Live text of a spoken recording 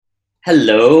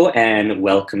Hello, and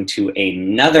welcome to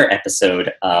another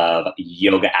episode of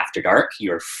Yoga After Dark,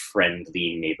 your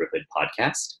friendly neighborhood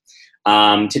podcast.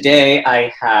 Today,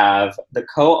 I have the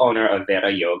co-owner of Vera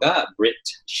Yoga, Britt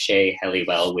Shea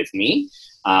Helliwell, with me.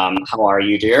 How are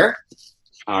you, dear?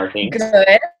 How are things?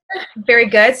 Good. Very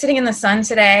good. Sitting in the sun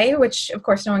today, which of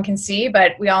course no one can see,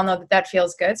 but we all know that that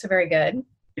feels good. So very good.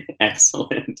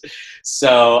 Excellent.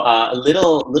 So a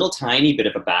little tiny bit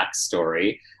of a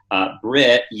backstory.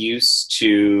 Britt used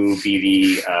to be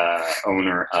the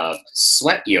owner of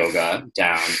Sweat Yoga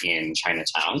down in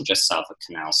Chinatown, just south of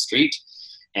Canal Street.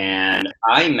 And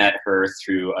I met her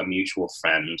through a mutual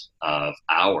friend of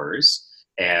ours,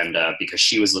 and because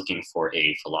she was looking for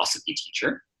a philosophy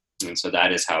teacher. And so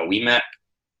that is how we met.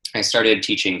 I started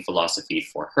teaching philosophy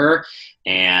for her,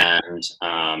 and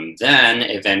then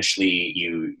eventually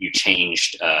you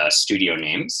changed studio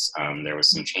names. There was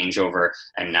some changeover,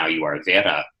 and now you are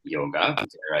Vera Yoga.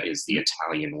 Vera is the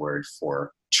Italian word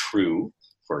for truth,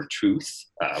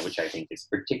 which I think is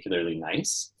particularly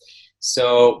nice.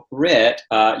 So, Britt,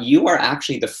 you are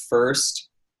actually the first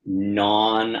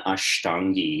non-Ashtangi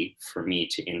for me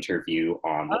to interview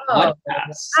on the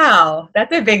podcast. Wow,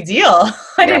 that's a big deal.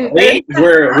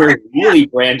 We're really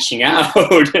branching out.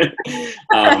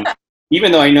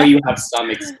 Even though I know you have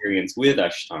some experience with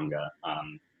Ashtanga,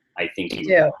 I think you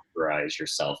would categorize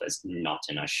yourself as not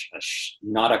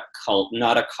not a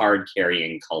card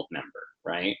carrying cult member,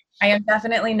 right? I am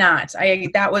definitely not.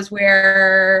 That was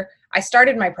where I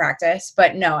started my practice,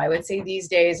 but no, I would say these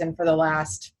days and for the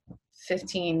last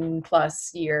 15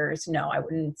 plus years, no, I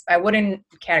wouldn't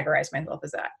categorize myself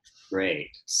as that. Great.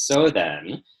 So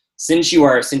then, since you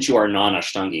are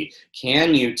non-Ashtangi,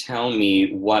 can you tell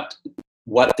me what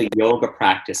the yoga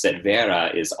practice at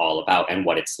Vera is all about and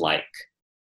what it's like?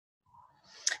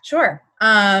 Sure.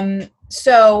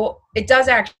 So it does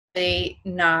actually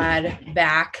nod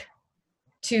back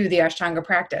to the Ashtanga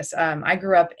practice. I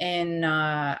grew up in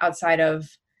outside of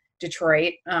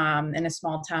Detroit, in a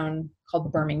small town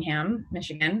called Birmingham,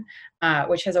 Michigan,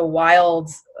 which has a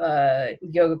wild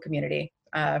yoga community.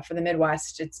 For the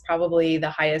Midwest, it's probably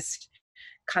the highest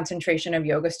concentration of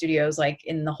yoga studios like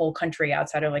in the whole country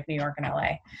outside of like New York and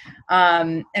LA.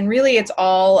 And really it's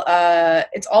all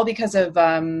because of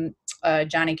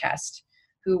Johnny Kest,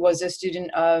 who was a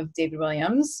student of David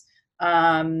Williams.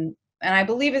 And I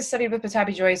believe has studied with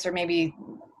Pattabhi Jois or maybe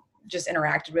just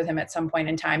interacted with him at some point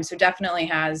in time. So definitely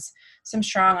has some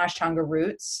strong Ashtanga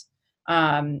roots.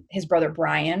 His brother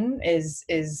Brian is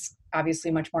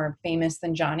obviously much more famous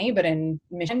than Johnny, but in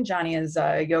Michigan, Johnny is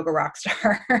a yoga rock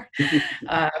star,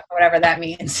 whatever that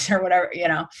means or whatever, you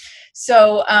know.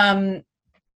 So,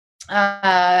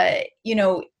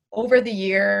 over the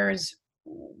years,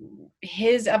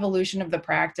 his evolution of the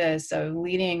practice of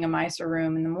leading a Mysore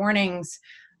room in the mornings,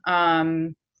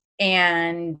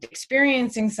 and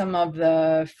experiencing some of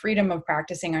the freedom of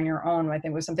practicing on your own, I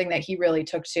think was something that he really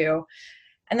took to,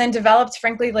 and then developed,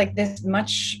 frankly, like this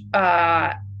much,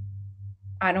 I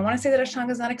don't want to say that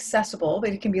Ashtanga is not accessible, but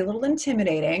it can be a little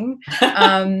intimidating.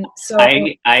 So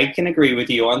I can agree with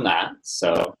you on that.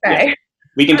 So okay. Yeah,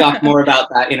 we can talk more about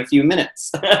that in a few minutes.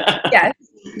 Yes,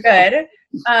 good.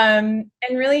 And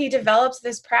really he developed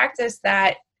this practice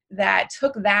that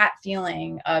took that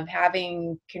feeling of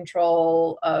having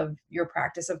control of your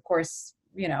practice, of course,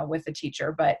 you know, with the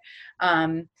teacher, but,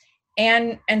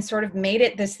 and sort of made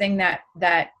it this thing that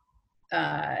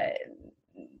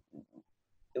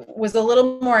was a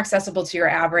little more accessible to your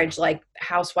average, like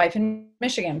housewife in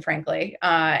Michigan, frankly.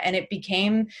 And it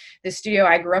became the studio.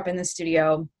 I grew up in the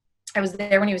studio. I was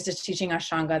there when he was just teaching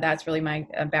Ashtanga. That's really my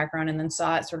background. And then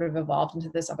saw it sort of evolved into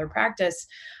this other practice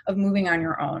of moving on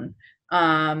your own.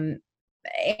 And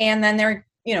then there,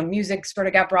 you know, music sort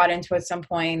of got brought into it at some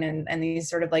point, and these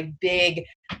sort of like big,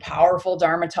 powerful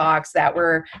Dharma talks that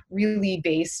were really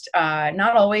based,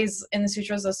 not always in the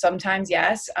sutras, though sometimes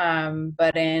yes,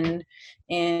 but in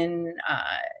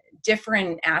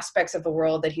different aspects of the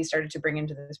world that he started to bring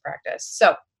into this practice.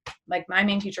 So, like my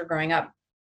main teacher growing up,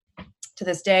 to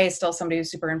this day, is still somebody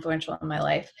who's super influential in my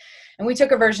life. And we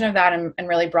took a version of that and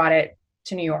really brought it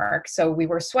to New York. So we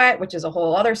were Sweat, which is a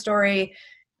whole other story.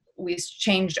 We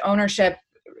changed ownership.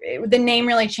 The name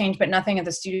really changed, but nothing at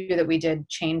the studio that we did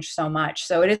changed so much.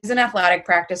 So it is an athletic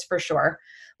practice for sure.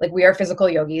 Like we are physical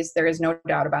yogis. There is no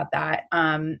doubt about that.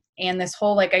 And this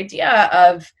whole like idea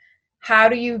of how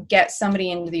do you get somebody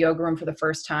into the yoga room for the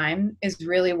first time is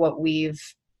really what we've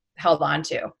held on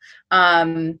to.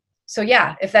 So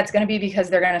yeah, if that's going to be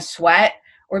because they're going to sweat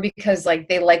or because like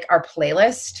they like our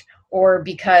playlist or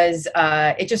because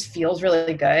it just feels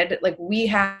really good, like we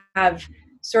have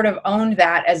sort of owned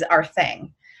that as our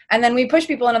thing. And then we push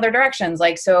people in other directions.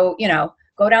 Like, so,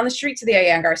 go down the street to the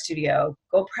Iyengar studio,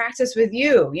 go practice with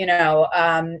you, in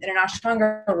an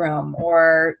Ashtanga room,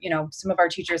 or, some of our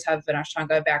teachers have an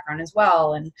Ashtanga background as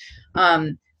well. And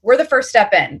we're the first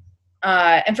step in.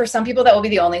 And for some people, that will be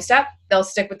the only step. They'll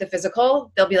stick with the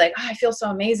physical. They'll be like, I feel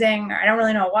so amazing. I don't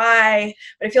really know why,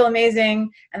 but I feel amazing.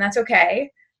 And that's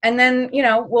okay. And then,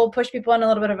 we'll push people in a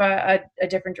little bit of a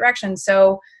different direction.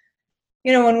 So,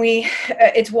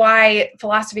 it's why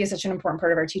philosophy is such an important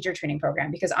part of our teacher training program,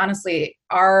 because honestly,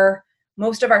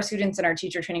 most of our students in our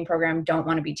teacher training program don't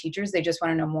want to be teachers. They just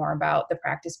want to know more about the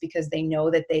practice because they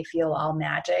know that they feel all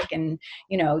magic, and,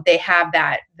 they have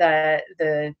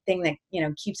the thing that,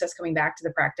 keeps us coming back to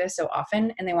the practice so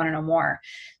often, and they want to know more.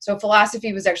 So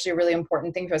philosophy was actually a really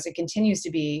important thing for us. It continues to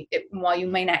be, while you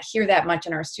may not hear that much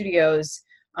in our studios,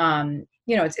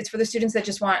 it's for the students that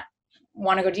just want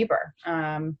to go deeper.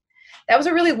 That was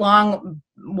a really long,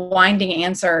 winding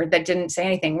answer that didn't say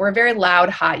anything. We're a very loud,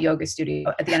 hot yoga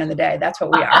studio at the end of the day. That's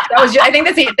what we are. I think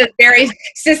that's a very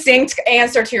succinct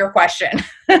answer to your question.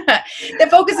 That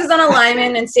focuses on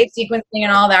alignment and safe sequencing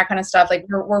and all that kind of stuff. Like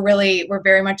we're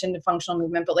very much into functional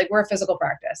movement, but like we're a physical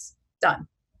practice. Done.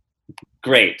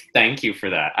 Great. Thank you for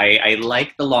that. I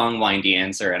like the long, windy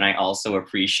answer, and I also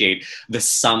appreciate the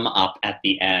sum up at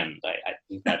the end. I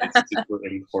think that is super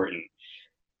important.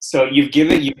 So you've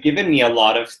given me a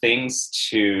lot of things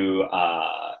to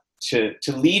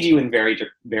lead you in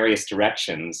various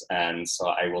directions, and so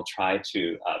I will try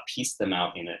to piece them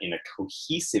out in a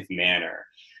cohesive manner.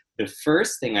 The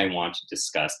first thing I want to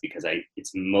discuss, because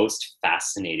it's most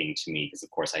fascinating to me, because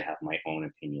of course I have my own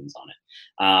opinions on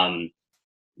it.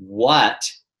 What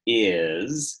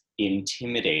is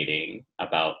intimidating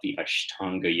about the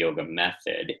Ashtanga Yoga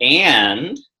method,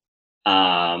 and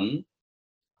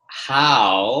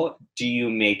how do you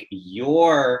make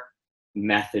your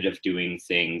method of doing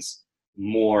things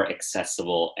more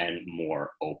accessible and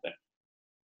more open?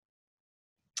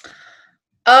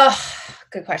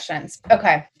 Good questions.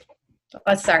 Okay,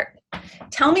 let's start.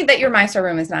 Tell me that your Mysore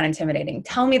room is not intimidating.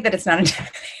 Tell me that it's not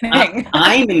intimidating.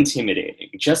 I'm intimidating,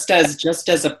 just as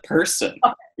a person.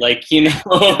 Okay. Like,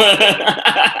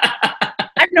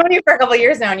 I've known you for a couple of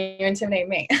years now, and you intimidate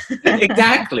me.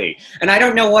 Exactly, and I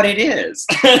don't know what it is.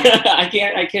 I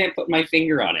can't put my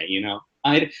finger on it.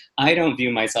 I don't view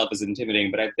myself as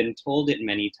intimidating, but I've been told it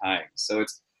many times. So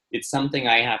it's something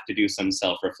I have to do some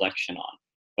self-reflection on.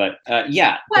 But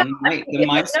the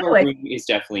Mysore room is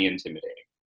definitely intimidating.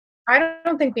 I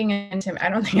don't think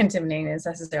intimidating is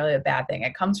necessarily a bad thing.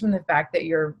 It comes from the fact that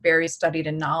you're very studied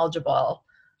and knowledgeable.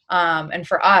 And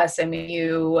for us, I mean,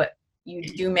 you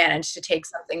do manage to take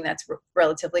something that's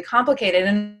relatively complicated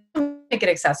and make it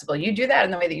accessible. You do that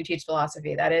in the way that you teach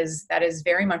philosophy. That is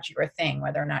very much your thing,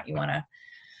 whether or not you want to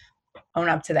own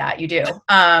up to that. You do.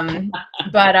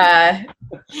 But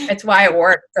it's why it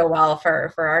works so well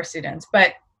for our students.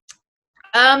 But,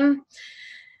 I'll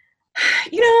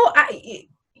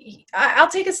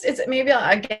take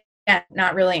again,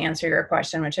 not really answer your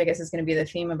question, which I guess is going to be the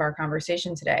theme of our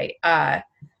conversation today. I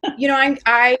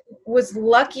was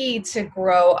lucky to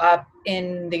grow up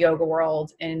in the yoga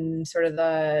world in sort of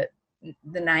the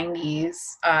 90s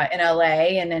in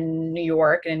LA and in New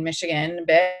York and in Michigan a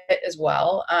bit as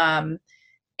well.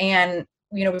 And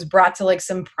was brought to like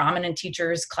some prominent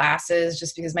teachers' classes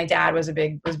just because my dad was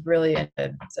really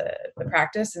into the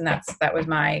practice, and that was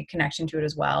my connection to it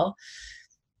as well.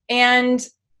 And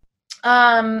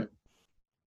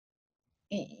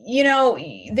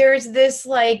there's this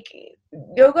like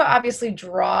yoga obviously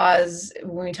draws,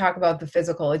 when we talk about the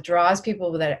physical, it draws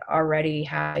people that already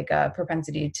have like a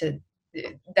propensity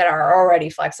that are already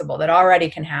flexible, that already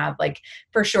can have, like,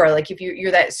 for sure, like if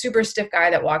you're that super stiff guy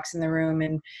that walks in the room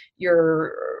and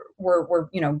we're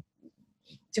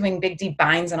doing big deep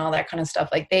binds and all that kind of stuff,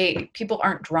 like people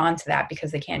aren't drawn to that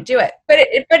because they can't do it. But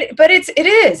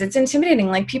it's intimidating.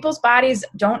 Like, people's bodies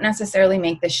don't necessarily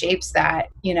make the shapes that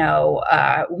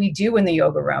we do in the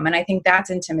yoga room, and I think that's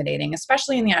intimidating,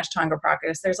 especially in the Ashtanga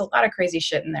practice. There's a lot of crazy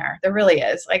shit in there. There really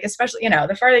is. Like, especially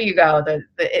the farther you go,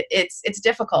 it's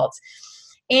difficult.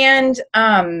 And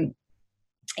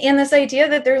this idea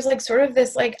that there's like sort of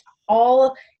this like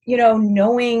all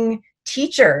knowing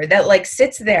teacher that like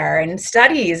sits there and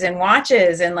studies and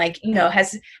watches and like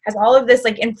has all of this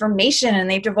like information, and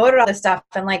they've devoted all this stuff,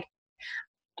 and like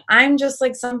I'm just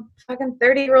like some fucking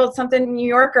 30-year-old something New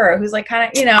Yorker who's like kind of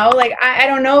like I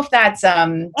don't know if that's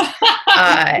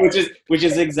which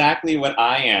is exactly what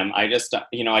I am. I just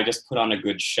I just put on a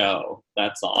good show,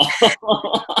 that's all.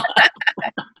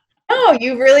 No,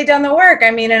 you've really done the work.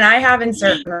 I mean, and I have in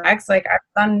certain respects, like I've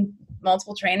done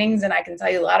multiple trainings and I can tell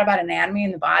you a lot about anatomy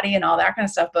and the body and all that kind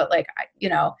of stuff. But like, you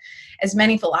know, as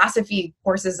many philosophy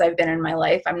courses I've been in my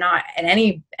life, I'm not in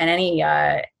any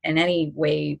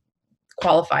way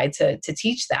qualified to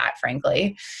teach that,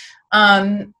 frankly.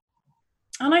 And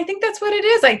I think that's what it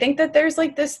is. I think that there's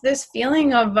like this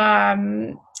feeling of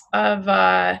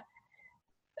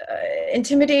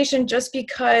intimidation just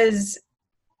because,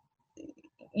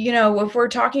 you know, if we're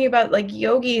talking about like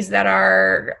yogis that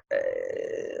are,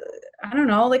 I don't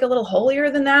know, like a little holier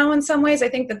than thou in some ways, I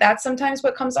think that that's sometimes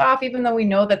what comes off, even though we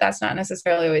know that that's not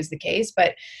necessarily always the case.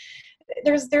 But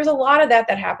there's a lot of that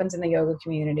happens in the yoga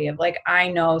community of like, I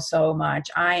know so much.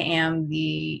 I am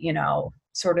the, you know,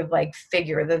 sort of like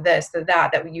figure, the this, the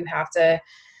that you have to,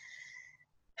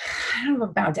 I don't know,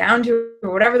 bow down to,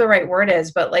 or whatever the right word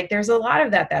is. But like, there's a lot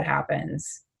of that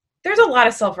happens. There's a lot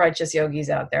of self-righteous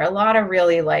yogis out there, a lot of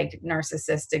really like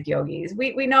narcissistic yogis.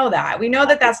 We know that. We know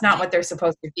that that's not what they're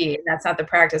supposed to be. And that's not the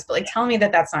practice. But like, tell me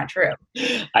that that's not true.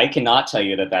 I cannot tell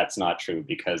you that that's not true,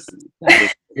 because that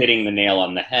is hitting the nail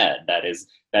on the head. That is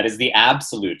the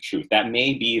absolute truth. That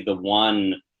may be the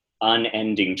one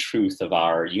unending truth of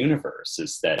our universe,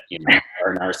 is that, you know,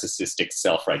 there are narcissistic,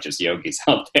 self-righteous yogis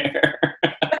out there.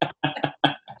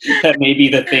 That may be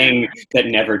the thing that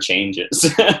never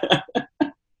changes.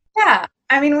 Yeah.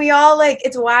 I mean, we all like,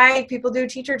 it's why people do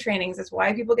teacher trainings. It's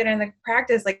why people get into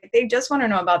practice. Like, they just want to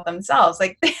know about themselves.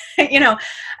 Like, you know,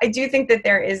 I do think that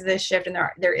there is this shift, and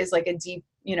there is like a deep,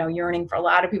 you know, yearning for a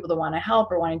lot of people to want to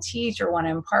help or want to teach or want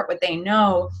to impart what they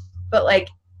know. But like,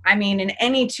 I mean, in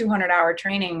any 200-hour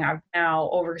training I've now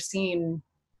overseen,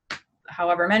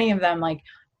 however many of them, like,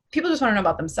 people just want to know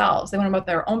about themselves. They want to know about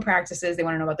their own practices. They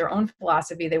want to know about their own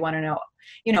philosophy. They want to know,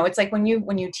 you know, it's like when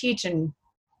you teach and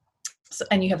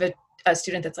you have a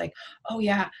student that's like, oh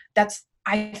yeah,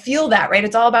 I feel that, right?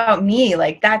 It's all about me.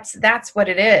 Like that's what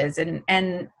it is.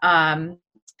 And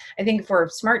I think for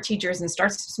smart teachers and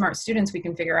smart students, we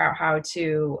can figure out how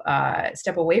to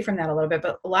step away from that a little bit.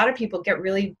 But a lot of people get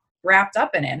really wrapped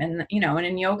up in it. And, you know, and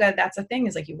in yoga, that's the thing,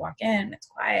 is like, you walk in, it's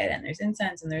quiet, and there's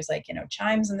incense, and there's like, you know,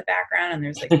 chimes in the background, and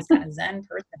there's like this kind of Zen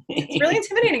person. It's really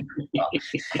intimidating for people.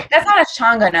 That's not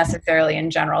Ashtanga necessarily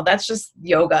in general. That's just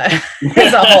yoga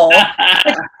as a whole.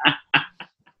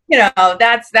 You know,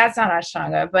 that's not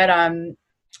Ashtanga. But,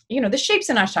 you know, the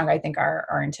shapes in Ashtanga, I think,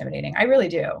 are intimidating. I really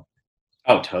do.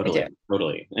 Oh, totally.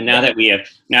 And now that we have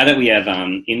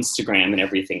Instagram and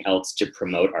everything else to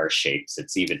promote our shapes,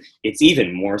 it's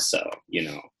even more so, you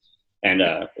know. And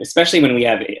especially when we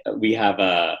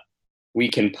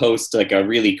can post like a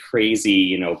really crazy,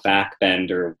 you know, back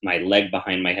bend or my leg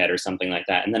behind my head or something like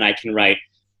that, and then I can write,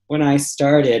 when I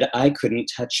started, I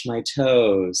couldn't touch my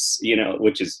toes, you know,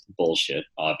 which is bullshit,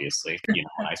 obviously. You know,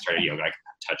 when I started yoga, I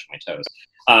couldn't touch my toes.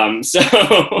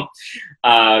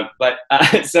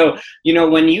 So, you know,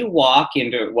 when you walk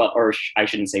into, I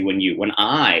shouldn't say when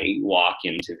I walk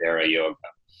into Vera Yoga,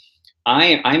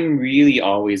 I'm really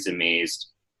always amazed.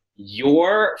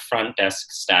 Your front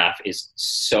desk staff is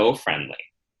so friendly,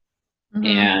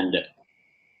 mm-hmm.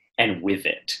 and with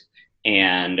it.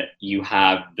 And you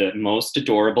have the most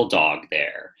adorable dog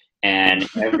there, and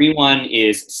everyone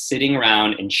is sitting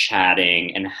around and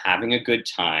chatting and having a good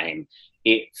time.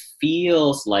 It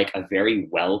feels like a very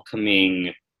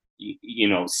welcoming, you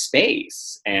know,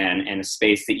 space, and a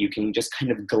space that you can just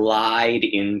kind of glide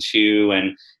into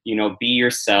and, you know, be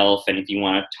yourself. And if you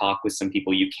want to talk with some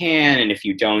people, you can. And if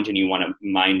you don't, and you want to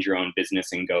mind your own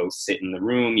business and go sit in the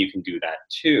room, you can do that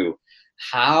too.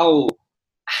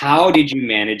 How did you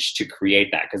manage to create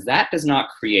that? Because that does not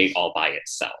create all by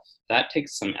itself. That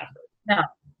takes some effort. No,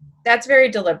 that's very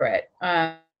deliberate.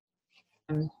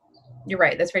 You're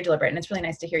right. That's very deliberate. And it's really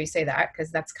nice to hear you say that,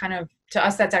 because that's kind of, to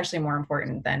us, that's actually more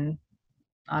important than,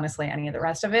 honestly, any of the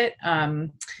rest of it.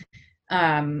 You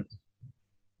know,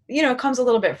 it comes a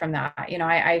little bit from that. You know,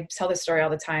 I tell this story all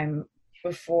the time.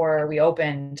 Before we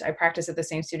opened, I practiced at the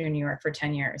same studio in New York for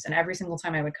 10 years. And every single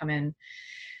time I would come in,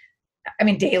 I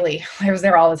mean, daily, I was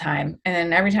there all the time. And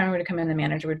then every time I would come in, the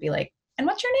manager would be like, and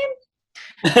what's your name?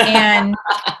 And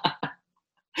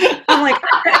I'm like,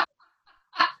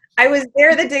 I was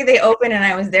there the day they opened, and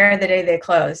I was there the day they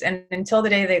closed. And until the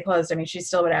day they closed, I mean, she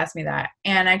still would ask me that.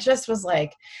 And I just was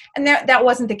like, and that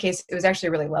wasn't the case. It was actually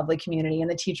a really lovely community, and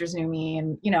the teachers knew me.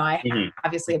 And, you know, I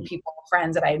obviously had people,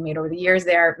 friends that I had made over the years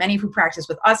there, many who practice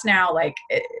with us now. Like,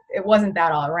 it wasn't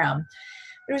that all around.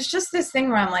 It was just this thing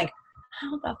where I'm like,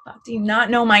 how the fuck do you not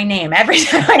know my name every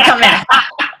time I come in?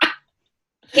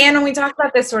 And when we talk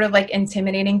about this sort of like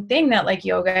intimidating thing that like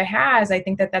yoga has, I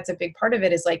think that that's a big part of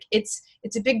it, is like, it's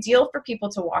a big deal for people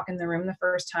to walk in the room the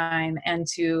first time and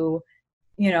to,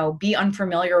 you know, be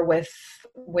unfamiliar with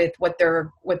with what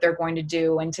they're going to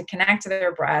do, and to connect to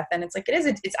their breath. And it's like,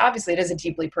 it's obviously, it is a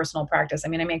deeply personal practice. I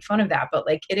mean, I make fun of that, but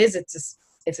like it's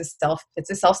a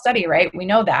self study, right? We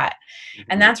know that.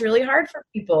 And that's really hard for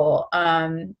people.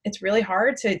 It's really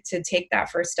hard to take that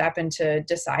first step and to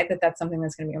decide that that's something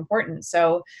that's going to be important.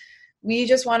 So we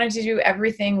just wanted to do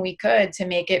everything we could to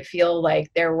make it feel like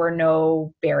there were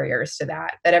no barriers to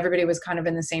that everybody was kind of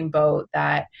in the same boat,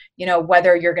 that, you know,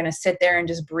 whether you're going to sit there and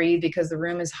just breathe because the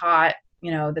room is hot, you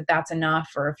know, that's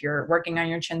enough. Or if you're working on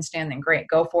your chin stand, then great,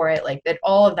 go for it. Like that,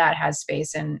 all of that has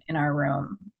space in our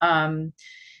room.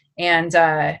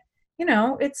 You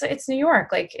know, it's New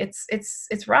York. Like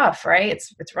it's rough, right?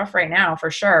 It's rough right now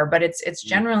for sure, but it's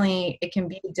generally, it can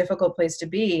be a difficult place to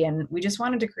be. And we just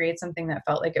wanted to create something that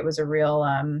felt like it was a real,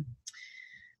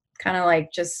 kind of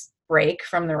like just break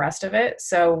from the rest of it.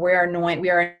 So we are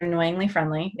annoyingly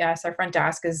friendly. Yes. Our front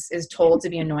desk is told to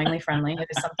be annoyingly friendly. It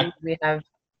is something we have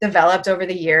developed over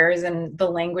the years, and the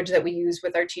language that we use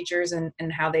with our teachers and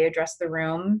how they address the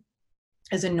room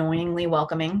is annoyingly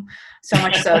welcoming. So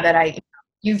much so that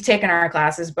you've taken our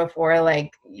classes before,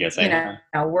 like, yes, you know,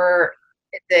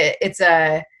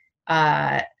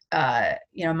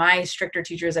 you know, my stricter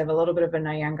teachers, I have a little bit of a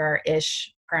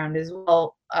Iyengar-ish background as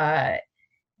well.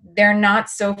 They're not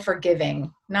so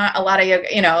forgiving. Not a lot of yoga,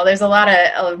 you know, there's a lot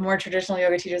of more traditional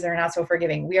yoga teachers that are not so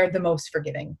forgiving. We are the most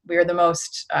forgiving. We are the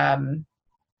most,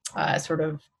 sort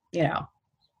of, you know,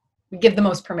 we give the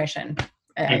most permission,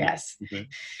 I guess.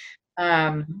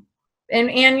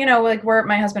 And you know, like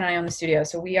my husband and I own the studio,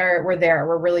 so we're there.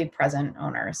 We're really present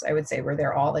owners. I would say we're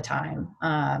there all the time.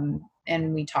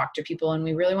 And we talk to people, and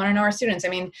we really want to know our students. I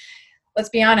mean, let's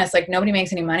be honest, like nobody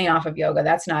makes any money off of yoga.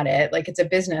 That's not it. Like it's a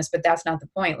business, but that's not the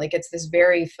point. Like it's this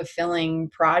very fulfilling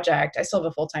project. I still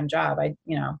have a full-time job. I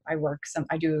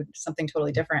do something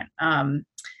totally different.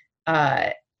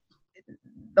 The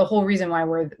whole reason why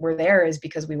we're there is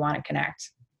because we want to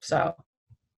connect. So.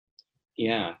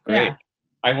 Yeah, great. Yeah.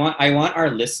 I want our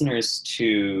listeners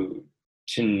to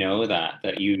know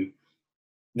that you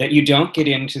don't get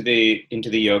into the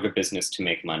yoga business to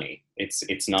make money.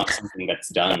 It's not something that's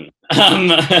done.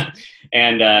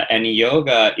 And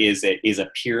yoga is a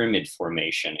pyramid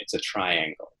formation. It's a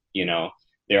triangle. You know,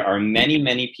 there are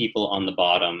many people on the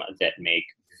bottom that make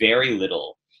very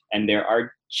little, and there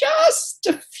are just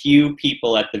a few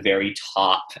people at the very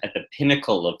top, at the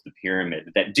pinnacle of the pyramid,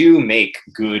 that do make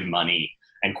good money.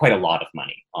 And quite a lot of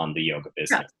money on the yoga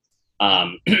business. Yeah.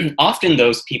 Often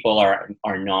those people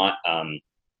are not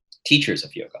teachers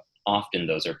of yoga. Often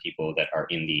those are people that are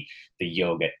in the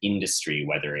yoga industry,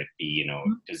 whether it be, you know,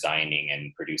 designing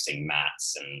and producing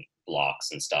mats and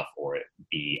blocks and stuff, or it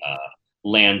be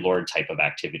landlord type of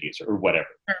activities or whatever.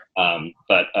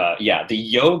 But the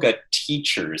yoga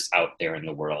teachers out there in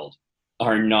the world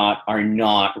are not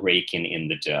raking in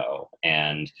the dough.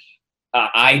 And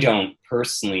I don't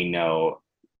personally know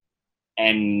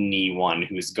anyone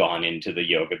who's gone into the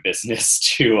yoga business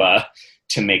to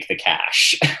make the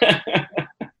cash.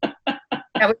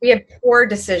 That would be a poor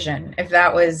decision if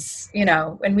that was, you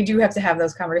know, and we do have to have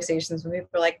those conversations when people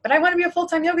are like, but I want to be a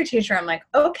full-time yoga teacher. I'm like,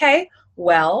 okay,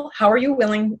 well, how are you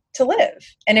willing to live?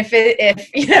 And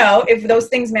if those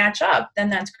things match up, then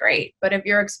that's great. But if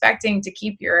you're expecting to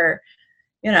keep your,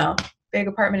 you know, big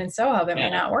apartment in Soho, that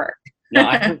may not work. No,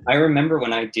 I remember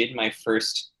when I did my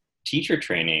first teacher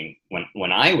training,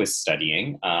 when I was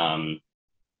studying,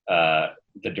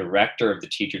 the director of the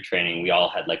teacher training, we all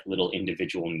had like little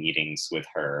individual meetings with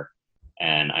her,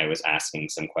 and I was asking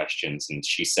some questions, and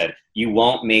she said, "You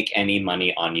won't make any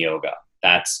money on yoga.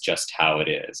 That's just how it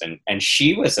is." And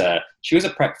she was a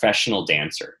professional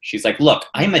dancer. She's like, "Look,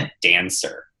 I'm a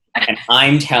dancer, and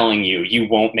I'm telling you, you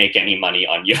won't make any money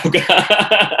on yoga."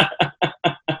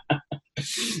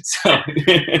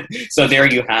 So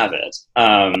there you have it.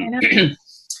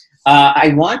 I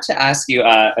want to ask you,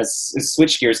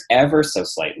 switch gears ever so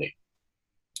slightly,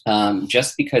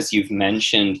 just because you've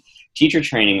mentioned teacher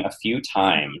training a few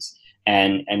times,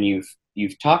 and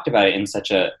you've talked about it in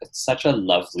such a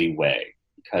lovely way,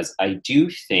 because I do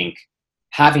think,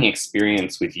 having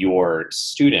experience with your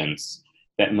students,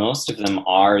 that most of them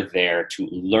are there to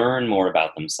learn more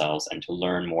about themselves and to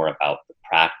learn more about the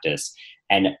practice,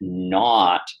 and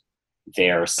not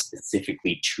there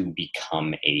specifically to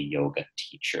become a yoga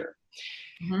teacher.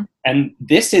 Mm-hmm. And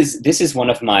this is one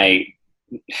of my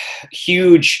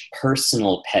huge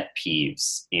personal pet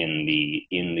peeves in the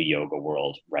yoga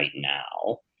world right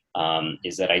now,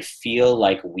 is that I feel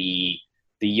like the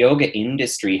yoga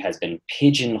industry has been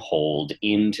pigeonholed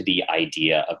into the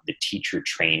idea of the teacher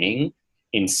training,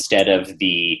 instead of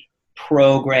the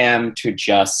program to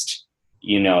just,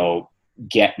 you know,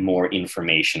 get more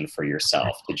information for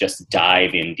yourself, to just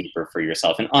dive in deeper for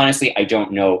yourself. And honestly, I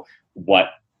don't know what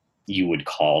you would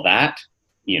call that,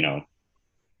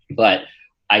 but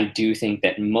I do think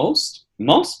that most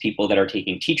people that are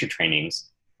taking teacher trainings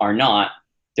are not,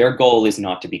 their goal is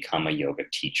not to become a yoga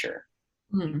teacher.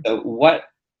 So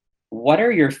what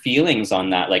are your feelings on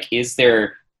that? Like, is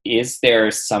there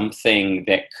something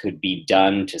that could be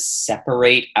done to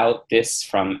separate out this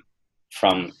from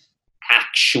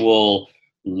actual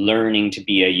learning to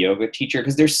be a yoga teacher?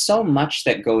 Because there's so much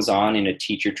that goes on in a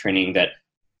teacher training that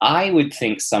I would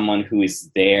think someone who is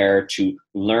there to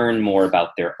learn more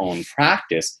about their own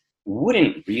practice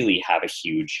wouldn't really have a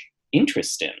huge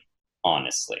interest in,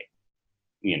 honestly.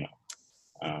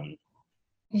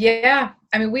 Yeah,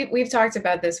 I mean, we've talked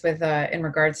about this with in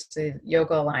regards to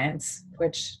Yoga Alliance,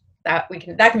 which that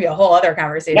can be a whole other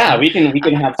conversation. Yeah, we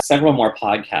can have several more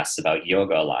podcasts about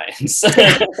Yoga Alliance.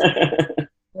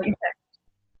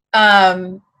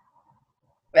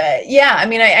 Yeah, I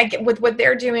mean, I get with what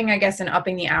they're doing, I guess, in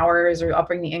upping the hours or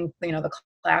upping the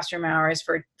classroom hours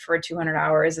for 200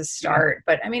 hours a start.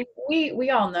 But I mean, we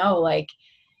all know, like,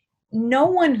 no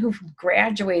one who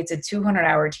graduates a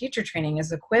 200-hour teacher training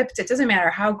is equipped. It doesn't matter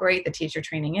how great the teacher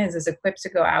training is equipped to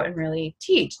go out and really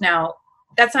teach. Now,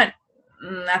 that's not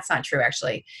true,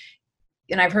 actually.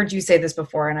 And I've heard you say this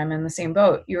before, and I'm in the same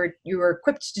boat. You're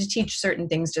equipped to teach certain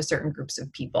things to certain groups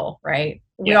of people, right?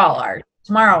 We all are.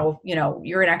 Tomorrow,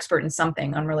 you're an expert in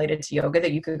something unrelated to yoga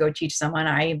that you could go teach someone.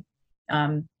 I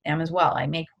am as well. I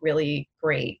make really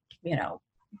great,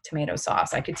 tomato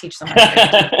sauce. I could teach someone.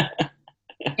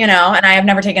 And I have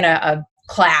never taken a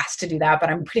class to do that, but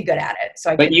I'm pretty good at it.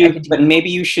 So but maybe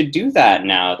you should do that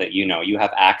now that you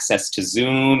have access to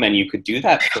Zoom, and you could do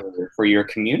that for your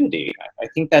community. I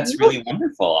think that's really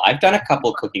wonderful. I've done a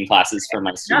couple cooking classes for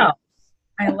my students.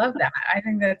 I love that. I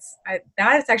think that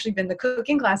has actually been the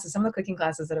cooking classes. Some of the cooking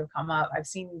classes that have come up, I've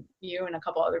seen you and a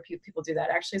couple other people do that.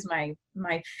 Actually, is my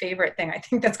favorite thing. I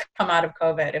think that's come out of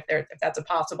COVID, if that's a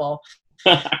possible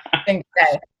thing to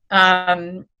say.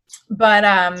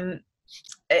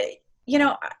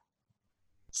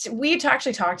 We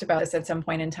actually talked about this at some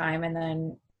point in time, and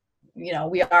then,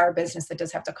 we are a business that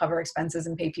does have to cover expenses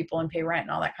and pay people and pay rent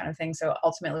and all that kind of thing. So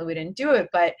ultimately we didn't do it,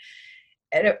 but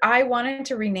I wanted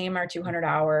to rename our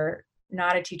 200-hour,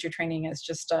 not a teacher training, as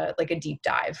just like a deep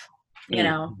dive,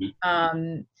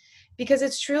 because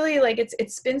it's truly like,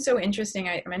 it's been so interesting.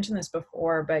 I mentioned this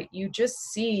before, but you've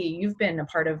been a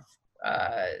part of,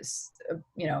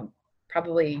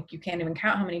 probably you can't even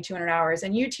count how many 200 hours,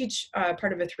 and you teach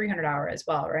part of a 300-hour as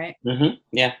well, right?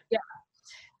 Yeah.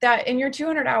 That in your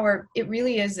 200-hour, it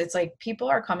really is. It's like people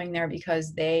are coming there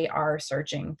because they are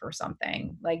searching for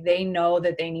something. Like, they know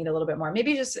that they need a little bit more.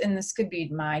 Maybe and this could be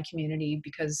my community,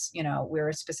 because we're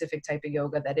a specific type of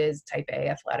yoga that is type A,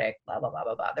 athletic, blah blah blah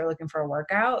blah blah. They're looking for a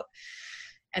workout,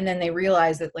 and then they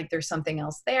realize that, like, there's something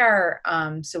else there.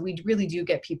 So we really do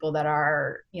get people that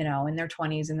are in their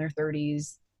 20s and their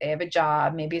 30s. They have a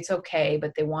job, maybe it's okay,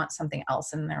 but they want something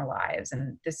else in their lives.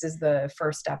 And this is the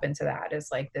first step into that, is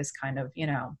like this kind of,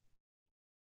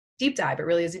 deep dive. It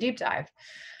really is a deep dive.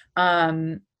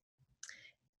 But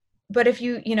if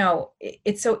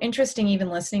it's so interesting,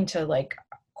 even listening to like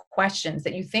questions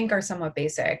that you think are somewhat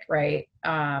basic, right?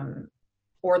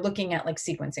 Or looking at like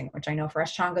sequencing, which I know for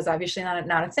Ashtanga is obviously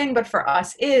not a thing, but for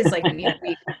us is like, we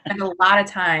spend a lot of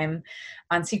time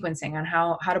on sequencing, on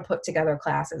how to put together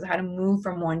classes, how to move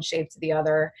from one shape to the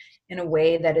other in a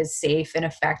way that is safe and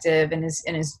effective and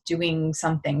is doing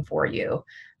something for you.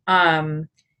 And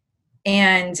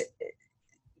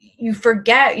you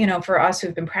forget, for us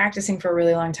who've been practicing for a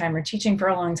really long time or teaching for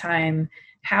a long time,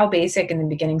 how basic in the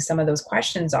beginning some of those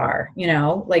questions are.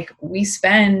 Like, we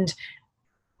spend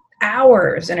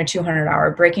hours in a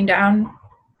 200-hour breaking down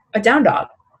a down dog,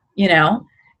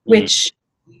 which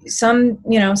some,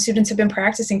 students have been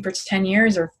practicing for 10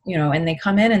 years or, and they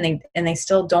come in and they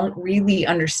still don't really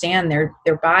understand their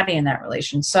body in that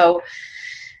relation. So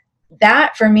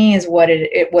that for me is what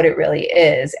it really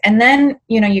is. And then,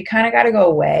 you kind of got to go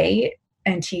away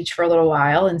and teach for a little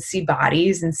while and see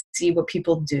bodies and see what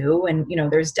people do. And,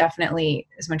 there's definitely,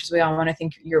 as much as we all want to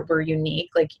think we're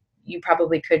unique, like, you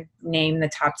probably could name the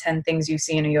top 10 things you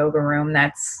see in a yoga room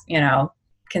that's,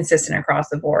 consistent across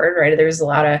the board, right? There's a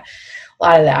lot of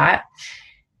that.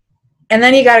 And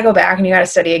then you got to go back and you got to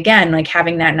study again, like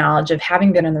having that knowledge of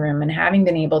having been in the room and having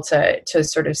been able to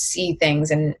sort of see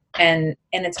things and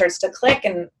it starts to click,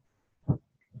 and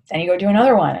then you go do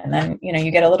another one. And then,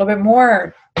 you get a little bit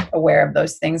more aware of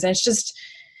those things. And it's just,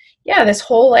 this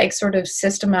whole like sort of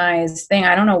systemized thing.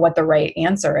 I don't know what the right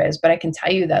answer is, but I can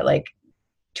tell you that like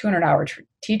 200-hour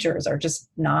teachers are just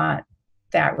not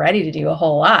that ready to do a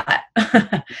whole lot.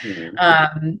 Mhm. I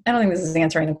don't think this is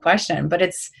answering the question, but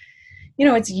it's, you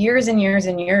know, it's years and years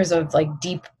and years of like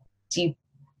deep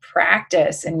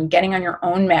practice and getting on your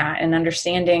own mat and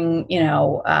understanding, you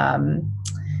know,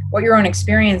 what your own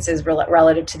experience is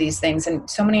relative to these things. And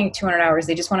so many 200 hours,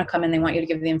 they just want to come in, they want you to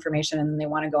give the information, and they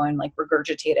want to go and like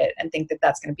regurgitate it and think that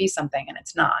that's going to be something, and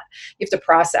it's not. You have to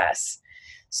process.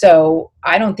 So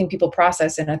I don't think people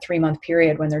process in a 3-month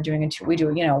period when they're doing it. We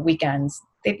do, you know, weekends.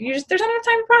 There's not enough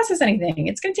time to process anything.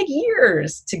 It's going to take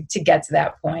years to get to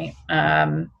that point.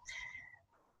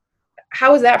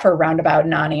 How is that for a roundabout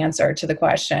non-answer to the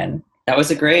question? That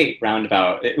was a great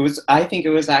roundabout. It was. I think it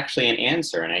was actually an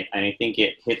answer, and I think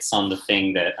it hits on the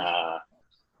thing that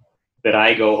that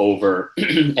I go over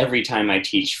every time I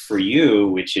teach for you,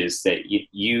 which is that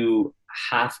you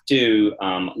have to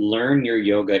learn your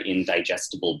yoga in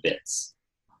digestible bits.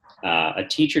 A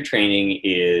teacher training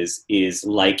is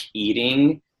like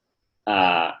eating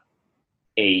a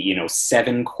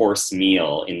 7-course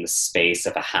meal in the space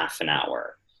of a half an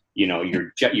hour. You know,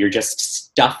 you're just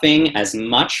stuffing as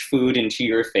much food into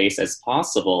your face as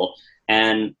possible,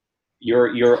 and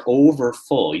you're over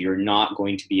full. You're not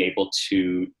going to be able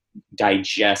to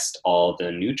digest all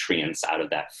the nutrients out of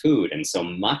that food, and so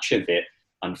much of it,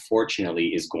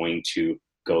 unfortunately, is going to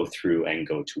go through and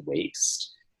go to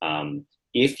waste.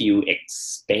 If you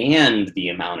expand the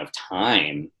amount of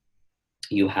time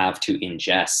you have to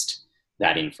ingest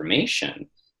that information,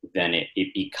 then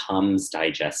it becomes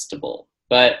digestible.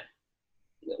 But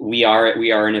we are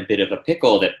in a bit of a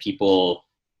pickle that people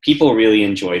really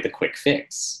enjoy the quick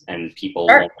fix, and people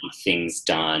want things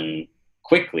done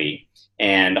quickly.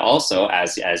 And also,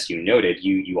 as you noted,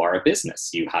 you are a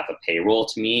business. You have a payroll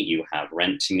to meet, you have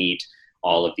rent to meet,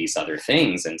 all of these other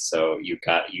things, and so you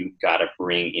got to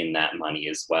bring in that money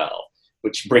as well.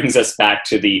 Which brings us back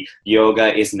to the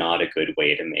yoga is not a good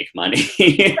way to make money.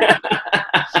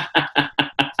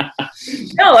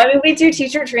 No, I mean, we do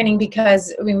teacher training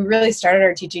because we really started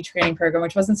our teacher training program,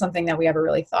 which wasn't something that we ever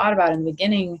really thought about in the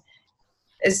beginning,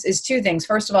 is 2 things.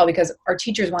 First of all, because our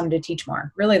teachers wanted to teach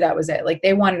more. Really, that was it. Like,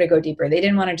 they wanted to go deeper. They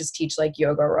didn't want to just teach like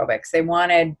yoga aerobics. They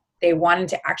wanted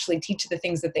to actually teach the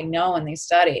things that they know and they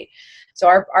study. So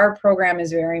our program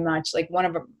is very much like one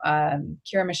of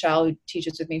Kira Michelle, who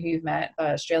teaches with me, who you've met,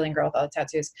 Australian girl with all the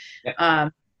tattoos, Yeah.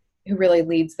 who really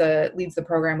leads the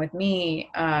program with me.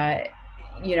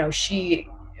 You know, she's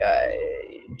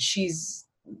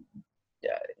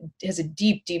has a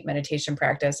deep meditation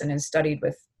practice and has studied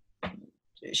with.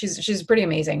 She's a pretty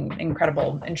amazing,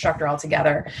 incredible instructor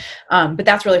altogether. But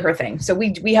that's really her thing. So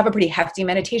we have a pretty hefty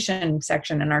meditation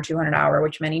section in our 200 hour,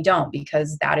 which many don't,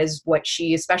 because that is what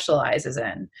she specializes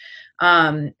in.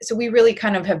 So we really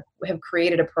kind of have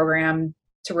created a program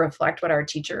to reflect what our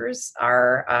teachers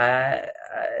are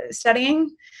studying.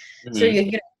 Mm-hmm. So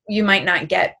you might not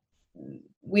get.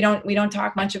 We don't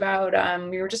talk much about,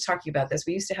 we were just talking about this.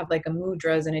 We used to have like a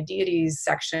mudras and a deities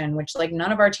section, which like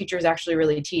none of our teachers actually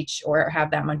really teach or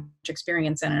have that much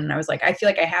experience in. And I was like, I feel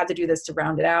like I had to do this to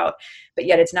round it out, but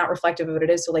yet it's not reflective of what it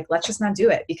is. So like, let's just not do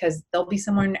it, because there'll be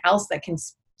someone else that can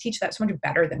teach that so much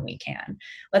better than we can.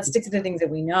 Let's stick to the things that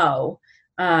we know.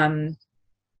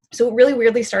 So it really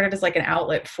weirdly started as like an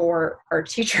outlet for our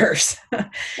teachers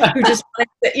who just,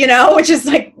 you know, which is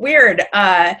like weird.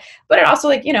 But it also,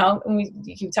 like, you know, we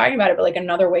keep talking about it, but like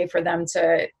another way for them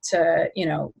to, you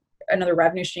know, another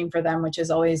revenue stream for them, which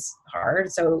is always hard.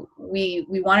 So we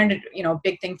wanted to, you know, a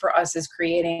big thing for us is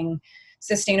creating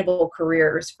sustainable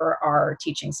careers for our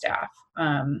teaching staff.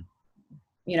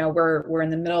 You know, we're in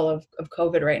the middle of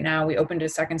COVID right now. We opened a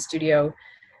second studio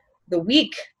the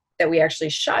week that we actually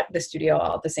shut the studio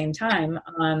all at the same time.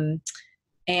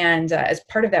 And as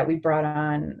part of that, we brought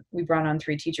on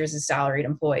 3 teachers as salaried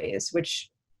employees, which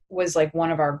was like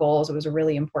one of our goals. It was a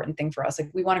really important thing for us.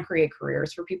 Like, we want to create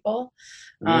careers for people.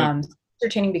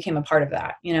 Training became a part of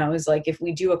that. You know, it was like, if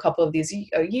we do a couple of these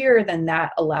a year, then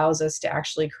that allows us to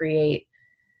actually create,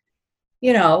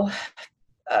 you know,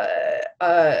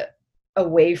 a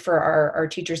way for our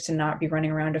teachers to not be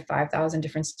running around to 5,000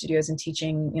 different studios and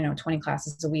teaching, you know, 20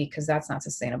 classes a week, because that's not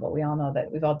sustainable. We all know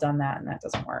that. We've all done that, and that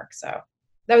doesn't work. So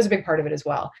that was a big part of it as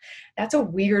well. That's a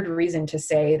weird reason to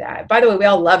say that. By the way, we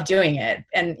all love doing it,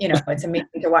 and, you know, it's amazing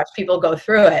to watch people go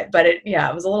through it, but it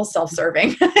was a little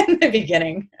self-serving in the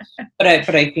beginning. But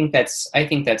I think that's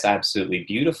absolutely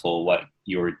beautiful what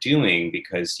you're doing,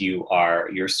 because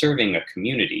you're serving a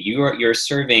community. You're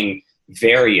serving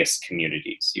various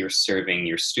communities. You're serving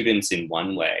your students in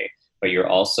one way, but you're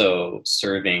also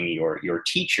serving your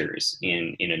teachers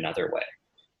in another way.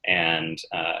 And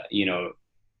you know,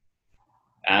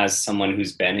 as someone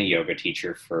who's been a yoga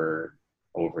teacher for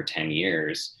over 10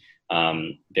 years,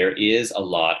 there is a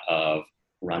lot of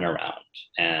runaround,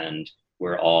 and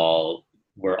we're all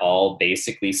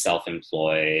basically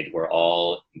self-employed. We're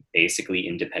all basically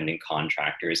independent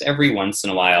contractors. Every once in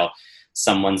a while,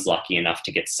 someone's lucky enough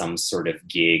to get some sort of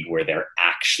gig where they're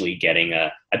actually getting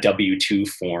a W-2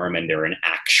 form and they're an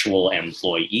actual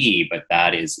employee, but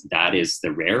that is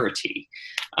the rarity.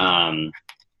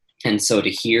 And so to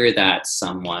hear that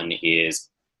someone is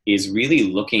really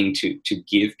looking to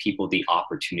give people the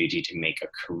opportunity to make a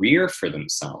career for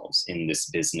themselves in this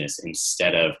business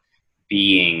instead of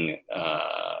being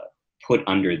put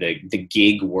under the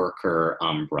gig worker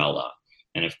umbrella.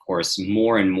 And of course,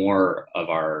 more and more of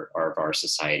our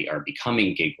society are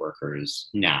becoming gig workers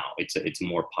now. It's a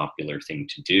more popular thing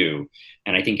to do,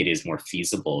 and I think it is more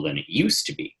feasible than it used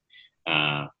to be.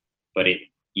 But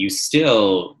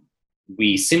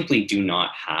we simply do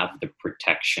not have the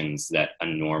protections that a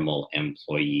normal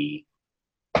employee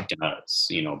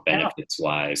does, benefits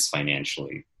wise,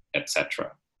 financially,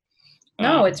 etc.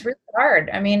 No, it's really hard.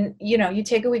 I mean, you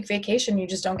take a week vacation, you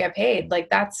just don't get paid. Like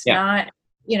that's not,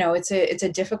 it's a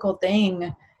difficult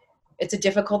thing. It's a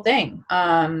difficult thing.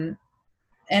 And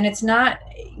it's not,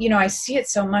 I see it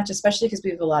so much, especially because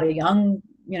we have a lot of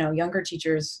younger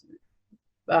teachers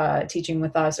teaching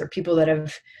with us, or people that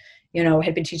have,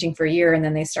 had been teaching for a year and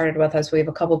then they started with us. We have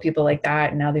a couple people like that,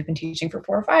 and now they've been teaching for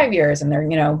 4 or 5 years, and they're,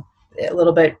 a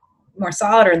little bit more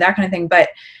solid or that kind of thing. But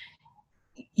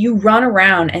you run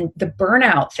around, and the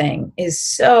burnout thing is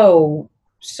so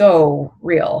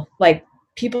real. Like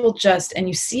people just, and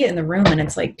you see it in the room, and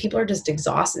it's like people are just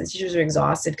exhausted. The teachers are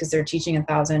exhausted because they're teaching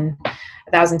 1,000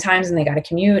 times, and they got to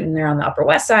commute, and they're on the Upper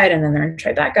West Side, and then they're in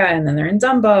Tribeca, and then they're in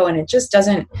Dumbo, and it just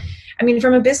doesn't. I mean,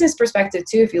 from a business perspective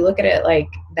too, if you look at it like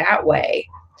that way,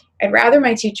 I'd rather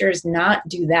my teachers not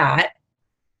do that,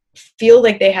 feel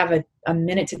like they have a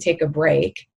minute to take a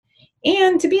break,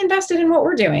 and to be invested in what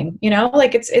we're doing.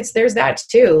 Like it's there's that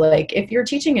too. Like if you're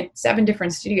teaching at 7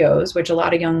 different studios, which a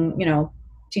lot of young,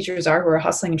 teachers are, who are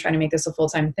hustling and trying to make this a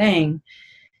full-time thing,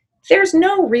 there's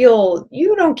no real,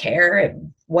 you don't care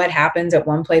what happens at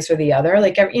one place or the other.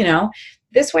 Like,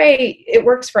 this way it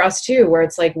works for us too, where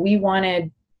it's like, we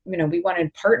wanted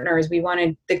partners. We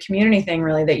wanted the community thing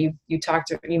really that you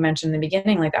mentioned in the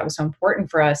beginning. Like that was so important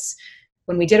for us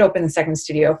when we did open the second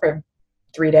studio for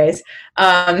 3 days.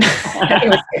 I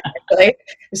think it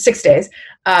was 6 days.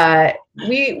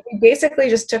 We basically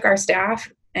just took our staff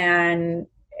and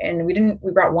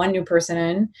we brought 1 new person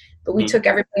in, but we took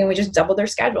everybody and we just doubled their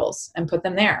schedules and put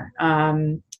them there,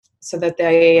 so that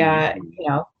they,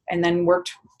 and then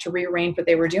worked to rearrange what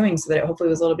they were doing so that it hopefully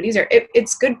was a little bit easier.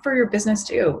 It's good for your business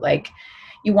too. Like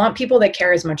you want people that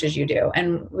care as much as you do.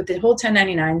 And with the whole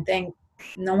 1099 thing,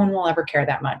 no one will ever care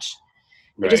that much.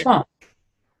 They just won't.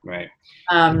 Right.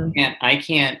 I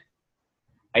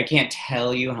can't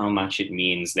tell you how much it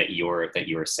means that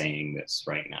you're saying this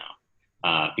right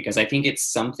now, because I think it's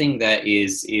something that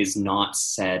is not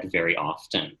said very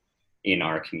often in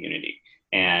our community.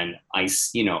 And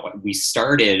we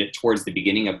started towards the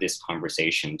beginning of this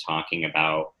conversation talking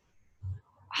about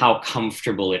how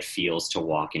comfortable it feels to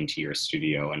walk into your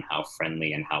studio and how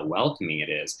friendly and how welcoming it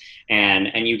is.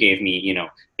 And you gave me,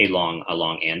 a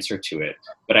long answer to it.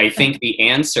 But I think the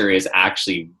answer is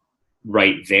actually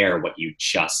right there, what you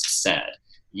just said.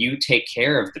 You take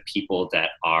care of the people that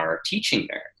are teaching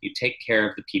there. You take care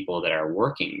of the people that are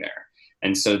working there.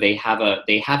 And so they have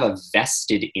a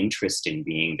vested interest in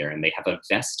being there, and they have a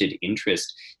vested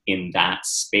interest in that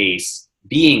space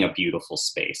being a beautiful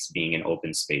space, being an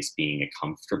open space, being a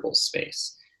comfortable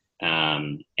space.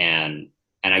 And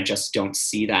I just don't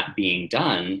see that being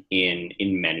done in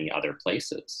many other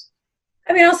places.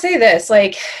 I mean, I'll say this,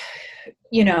 like,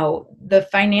 the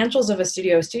financials of a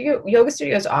studio, yoga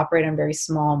studios operate on very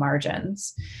small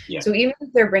margins. Yeah. So even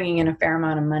if they're bringing in a fair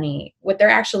amount of money, what they're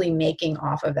actually making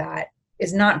off of that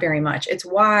is not very much. It's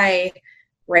why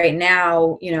right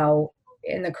now,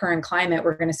 in the current climate,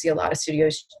 we're going to see a lot of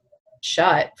studios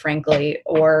shut, frankly,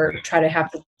 or try to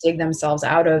have to dig themselves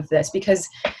out of this, because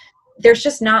there's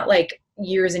just not like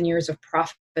years and years of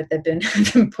profit that have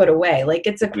been put away. Like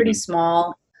it's a pretty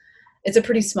small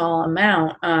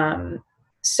amount.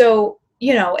 So,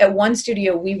 at one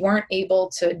studio, we weren't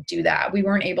able to do that. We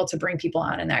weren't able to bring people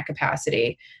on in that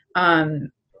capacity.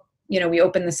 We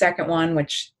opened the second one,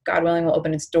 which God willing will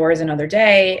open its doors another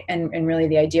day. And really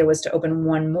the idea was to open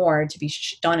one more to be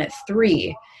done at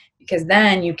 3, because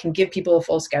then you can give people a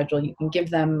full schedule. You can give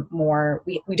them more.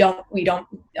 We don't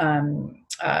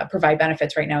provide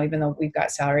benefits right now, even though we've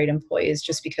got salaried employees,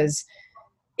 just because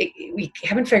we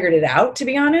haven't figured it out, to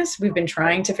be honest. We've been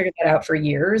trying to figure that out for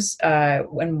years,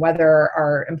 when whether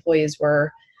our employees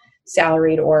were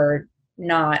salaried or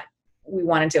not. We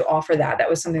wanted to offer that. That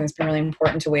was something that's been really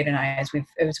important to Wade and I as we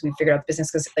figured out the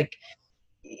business. Because like,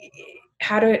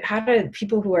 how do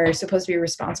people who are supposed to be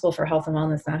responsible for health and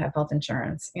wellness not have health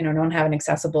insurance? Don't have an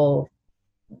accessible,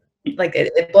 like,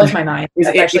 it blows my mind.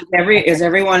 Is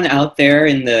everyone out there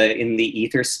in the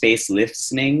ether space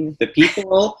listening? The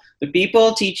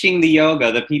people teaching the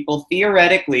yoga, the people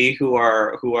theoretically who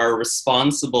are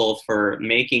responsible for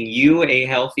making you a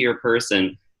healthier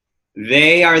person,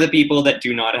 they are the people that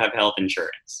do not have health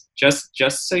insurance.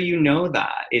 Just so you know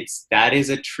that is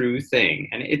a true thing,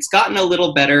 and it's gotten a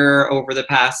little better over the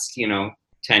past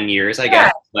 10 years, I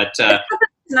guess. But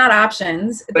it's not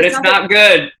options. But it's not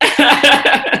good.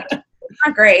 It's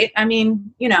not great. I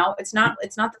mean, it's not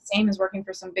the same as working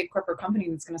for some big corporate company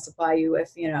that's going to supply you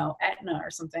with, Aetna or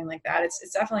something like that.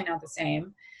 It's definitely not the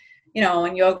same.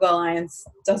 And Yoga Alliance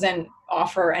doesn't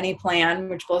offer any plan,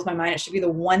 which blows my mind. It should be the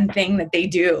one thing that they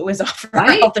do is offer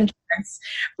health insurance.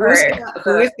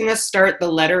 Who is going to start the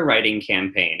letter writing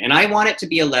campaign? And I want it to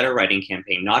be a letter writing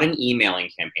campaign, not an emailing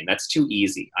campaign. That's too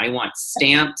easy. I want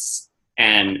stamps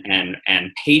and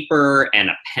paper and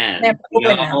a pen.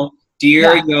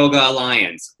 Dear Yoga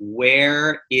Alliance,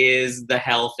 where is the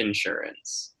health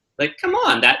insurance? Like, come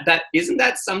on, that isn't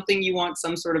that something you want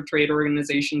some sort of trade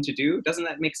organization to do? Doesn't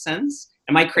that make sense?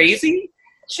 Am I crazy?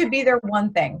 It should be their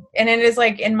one thing. And it is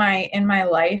like in my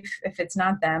life, if it's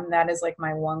not them, that is like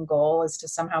my one goal, is to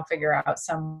somehow figure out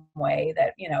some way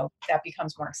that, that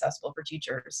becomes more accessible for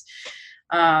teachers.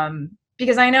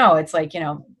 Because I know it's like,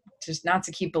 just not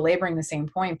to keep belaboring the same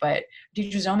point, but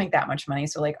teachers don't make that much money.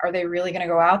 So like, are they really going to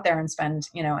go out there and spend,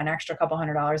 an extra couple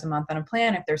 $100s a month on a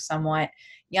plan if they're somewhat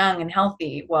young and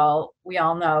healthy? Well, we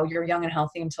all know you're young and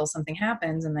healthy until something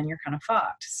happens, and then you're kind of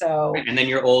fucked. So, and then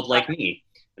you're old like me,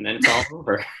 and then it's all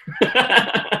over.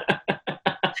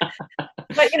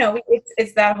 But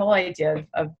it's that whole idea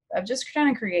of just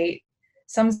trying to create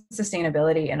some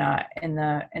sustainability in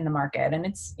the market. And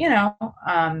it's,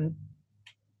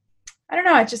 I don't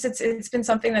know. It's been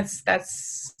something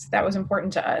that was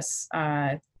important to us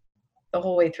the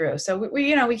whole way through. So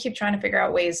we keep trying to figure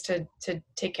out ways to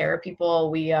take care of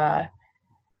people. We've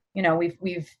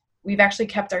actually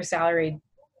kept our salaried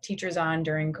teachers on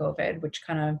during COVID, which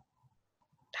kind of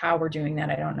how we're doing that,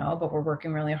 I don't know, but we're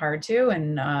working really hard to.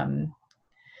 And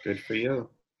good for you.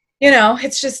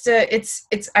 It's just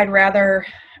I'd rather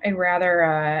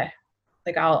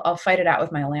like I'll fight it out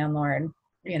with my landlord.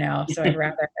 So I'd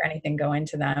rather anything go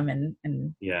into them.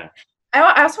 And yeah.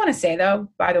 I also want to say though,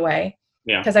 by the way,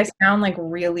 yeah, because I sound like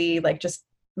really like just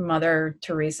Mother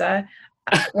Teresa.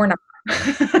 We're not.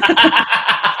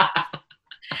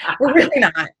 We're really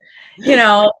not.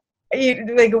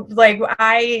 Like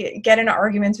I get into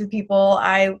arguments with people.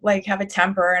 I like have a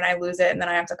temper and I lose it, and then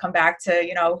I have to come back to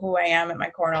who I am at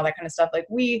my core and all that kind of stuff. Like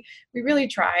we really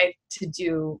try to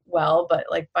do well, but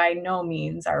like by no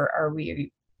means are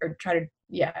we or try to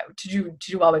do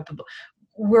well with people.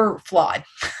 We're flawed.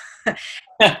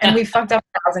 And we fucked up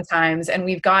 1,000 times, and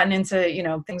we've gotten into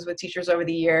things with teachers over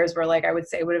the years where like I would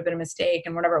say would have been a mistake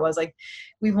and whatever it was. Like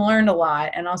we've learned a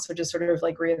lot, and also just sort of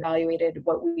like reevaluated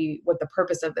what the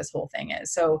purpose of this whole thing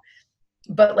is. So,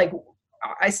 but like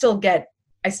I still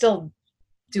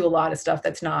do a lot of stuff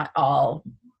that's not all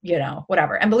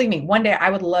whatever. And believe me, one day I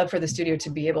would love for the studio to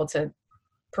be able to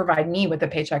provide me with a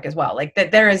paycheck as well. Like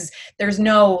that there's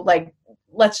no like,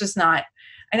 let's just not,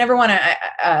 I never want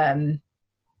to,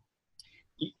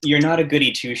 you're not a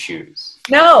goody two shoes.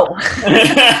 No.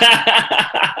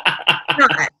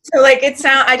 Not. So like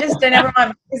I never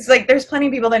want, it's like, there's plenty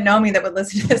of people that know me that would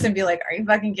listen to this and be like, are you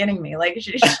fucking kidding me? Like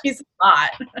she's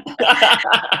not.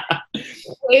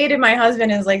 Wade and my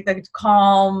husband is like the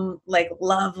calm, like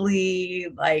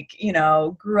lovely, like,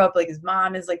 grew up like his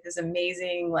mom is like this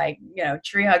amazing, like,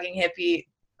 tree hugging hippie.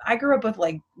 I grew up with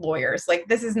like lawyers. Like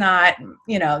this is not,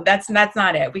 that's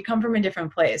not it. We come from a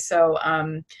different place. So,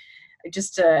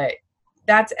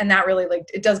 that really like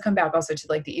it does come back also to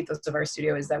like the ethos of our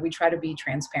studio is that we try to be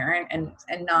transparent and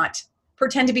not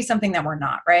pretend to be something that we're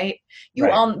not, right? You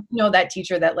right. all know that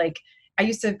teacher that like I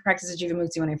used to practice at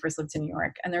Jivamukti when I first lived in New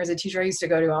York, and there was a teacher I used to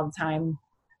go to all the time.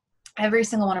 Every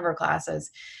single one of her classes,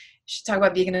 she'd talk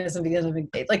about veganism, like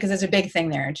because there's a big thing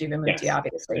there at Jivamukti, yes,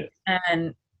 obviously, yes.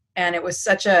 And it was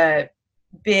such a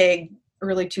big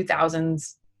early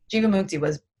 2000s. Jivamukti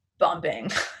was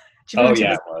bumping. Oh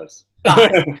yeah, it was.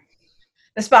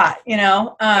 The spot,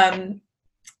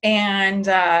 and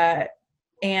I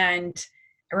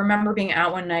remember being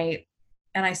out one night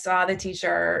and I saw the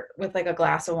teacher with like a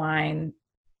glass of wine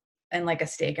and like a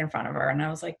steak in front of her. And I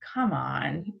was like, come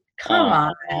on, come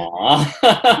on. You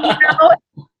Aw.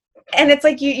 know? And it's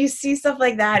like you see stuff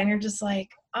like that and you're just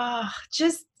like, oh,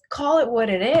 just call it what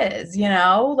it is, you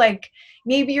know? Like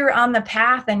maybe you're on the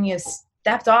path and you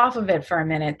stepped off of it for a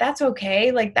minute. That's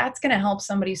okay. Like that's going to help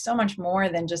somebody so much more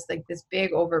than just like this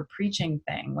big over preaching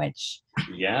thing, which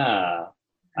Yeah.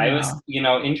 I I don't was,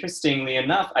 know. interestingly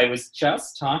enough, I was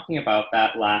just talking about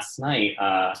that last night.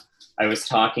 I was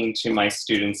talking to my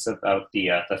students about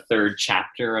the third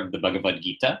chapter of the Bhagavad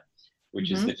Gita,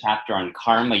 which is Mm-hmm. the chapter on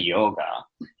karma yoga,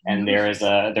 and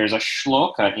Mm-hmm. there's a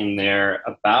shloka in there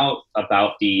about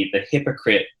the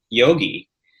hypocrite yogi,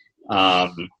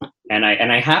 and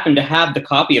I happen to have the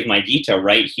copy of my Gita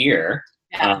right here.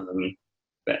 Yeah.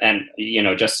 And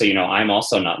just so you know, I'm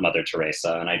also not Mother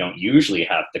Teresa, and I don't usually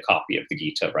have the copy of the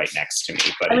Gita right next to me.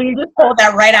 But I mean, you just pulled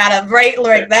that right out of right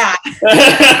like that.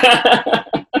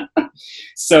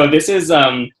 so this is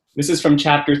from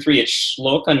chapter 3. It's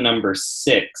shloka number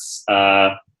 6,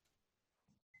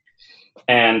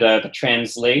 and the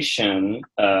translation,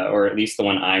 or at least the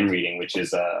one I'm reading, which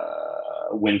is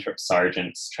Winthrop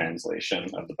Sargent's translation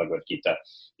of the Bhagavad Gita,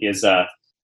 is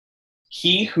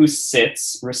he who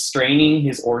sits restraining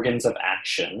his organs of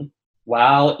action,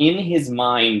 while in his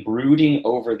mind brooding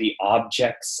over the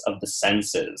objects of the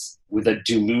senses with a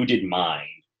deluded mind,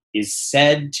 is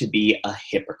said to be a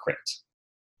hypocrite.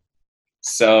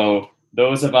 So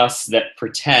those of us that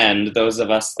pretend, those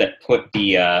of us that put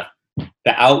the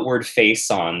outward face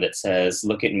on that says,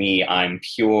 look at me, I'm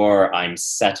pure, I'm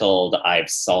settled, I've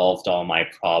solved all my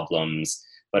problems,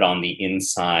 but on the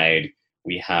inside,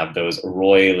 we have those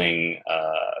roiling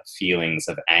feelings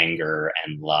of anger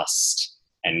and lust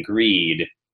and greed.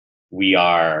 We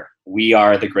are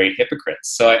the great hypocrites.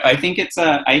 So I think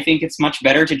it's much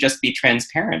better to just be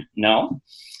transparent. No.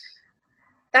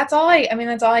 That's all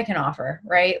that's all I can offer,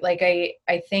 right? Like I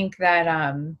think that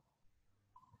and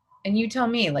you tell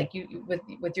me, like you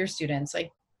with your students,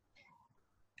 like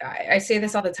I say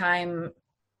this all the time,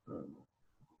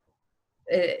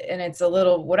 and it's a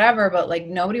little whatever, but like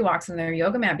nobody walks in their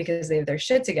yoga mat because they have their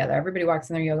shit together. Everybody walks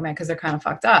in their yoga mat because they're kind of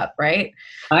fucked up, right?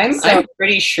 I'm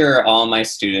pretty sure all my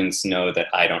students know that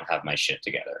I don't have my shit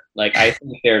together. Like I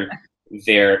think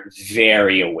they're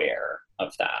very aware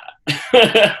of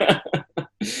that.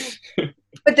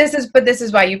 But this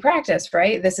is why you practice,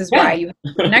 right? This is why you have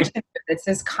the connection. It's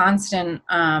this constant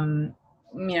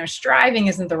striving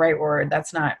isn't the right word.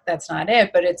 That's not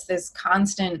it, but it's this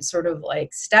constant sort of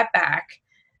like step back.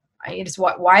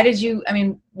 Why did you,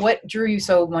 what drew you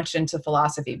so much into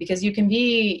philosophy? Because you can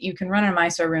run in a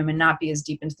Mysore room and not be as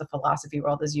deep into the philosophy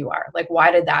world as you are. Like,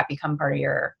 why did that become part of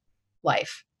your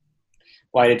life?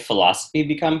 Why did philosophy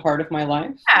become part of my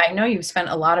life? Yeah, I know you've spent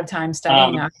a lot of time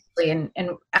studying, obviously, and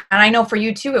I know for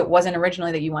you too, it wasn't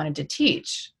originally that you wanted to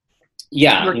teach.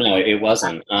 Yeah, no, it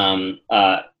wasn't.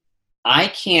 I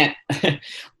can't,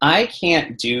 I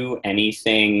can't do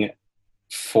anything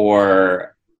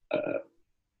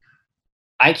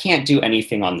I can't do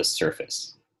anything on the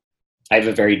surface. I have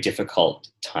a very difficult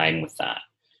time with that.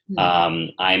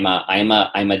 I'm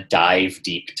a dive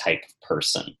deep type of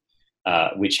person.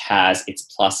 Which has its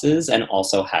pluses and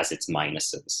also has its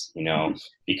minuses,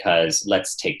 because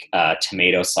let's take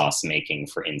tomato sauce making,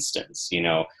 for instance.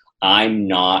 I'm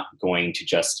not going to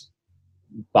just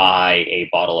buy a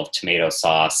bottle of tomato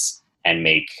sauce and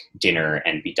make dinner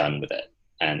and be done with it.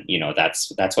 And,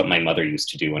 that's what my mother used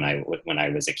to do when I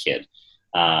was a kid.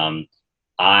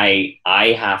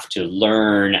 I have to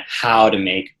learn how to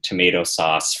make tomato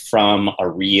sauce from a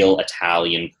real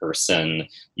Italian person,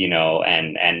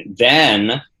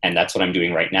 and that's what I'm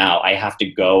doing right now. I have to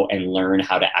go and learn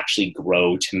how to actually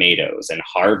grow tomatoes and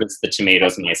harvest the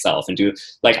tomatoes myself and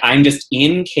I'm just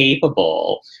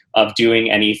incapable of doing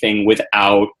anything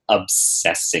without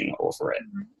obsessing over it.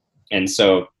 And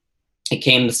so it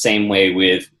came the same way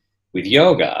with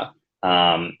yoga.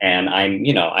 And I'm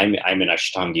an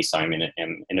Ashtangi, so I'm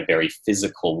in a very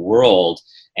physical world.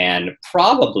 And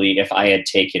probably if I had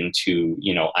taken to,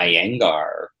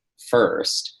 Iyengar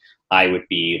first, I would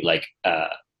be like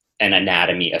an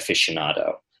anatomy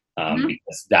aficionado,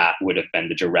 because that would have been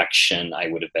the direction I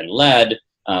would have been led.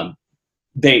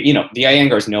 The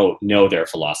Iyengars know their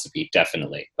philosophy,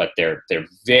 definitely, but they're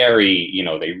very,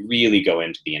 they really go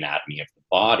into the anatomy of the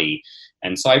body.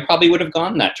 And so I probably would have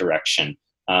gone that direction.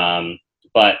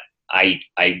 But I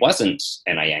wasn't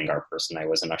an Iyengar person. I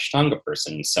was an Ashtanga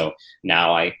person. So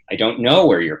now I don't know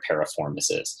where your piriformis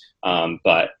is.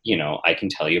 But, I can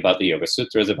tell you about the Yoga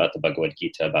Sutras, about the Bhagavad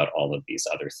Gita, about all of these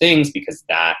other things, because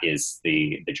that is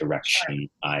the direction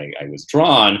I was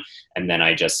drawn. And then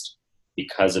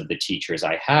because of the teachers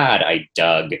I had, I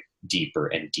dug deeper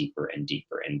and deeper and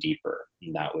deeper and deeper.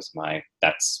 And that was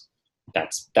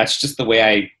that's just the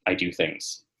way I do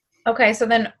things. Okay, so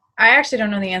then I actually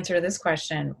don't know the answer to this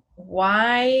question.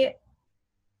 What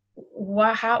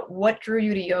drew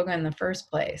you to yoga in the first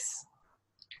place?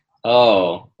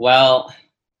 Oh, well.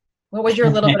 What was your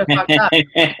little bit of fucked up?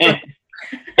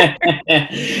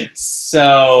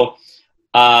 So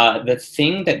the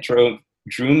thing that drew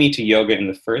me to yoga in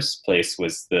the first place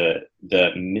was the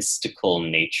mystical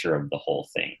nature of the whole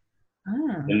thing,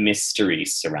 the mystery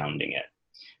surrounding it.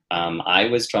 I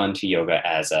was drawn to yoga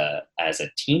as a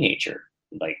teenager,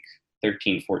 like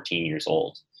 13, 14 years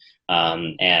old.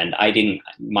 And I didn't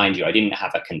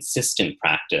have a consistent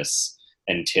practice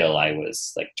until I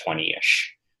was like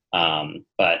 20-ish.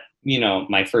 But,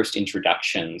 my first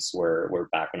introductions were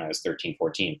back when I was 13,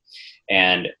 14.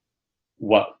 And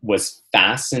what was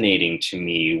fascinating to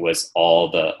me was all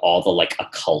the like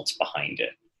occult behind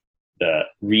it. The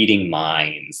reading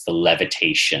minds, the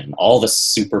levitation, all the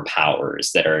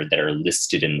superpowers that are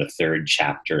listed in the 3rd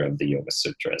chapter of the Yoga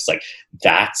Sutras. Like,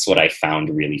 that's what I found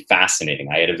really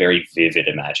fascinating. I had a very vivid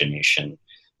imagination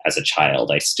as a child.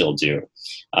 I still do.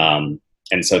 And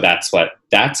so that's I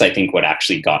think what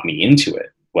actually got me into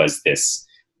it, was this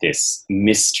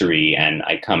mystery. And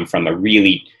I come from a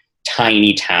really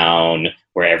tiny town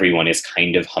where everyone is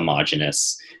kind of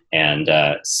homogenous. And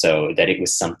so that it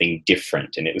was something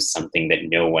different, and it was something that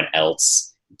no one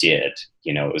else did.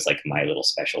 It was like my little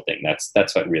special thing.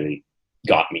 That's what really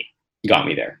got me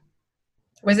there.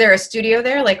 Was there a studio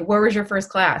there? Like, where was your first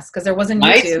class? Because there wasn't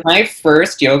YouTube. My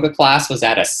first yoga class was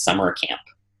at a summer camp.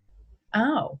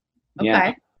 Oh, okay.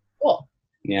 Yeah. Cool.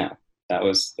 Yeah.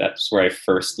 That's where I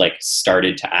first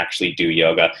started to actually do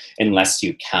yoga, unless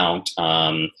you count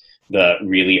the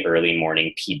really early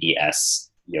morning PBS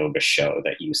yoga show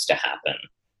that used to happen.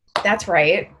 That's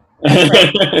right.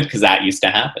 Because that used to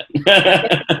happen.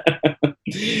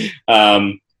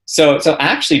 So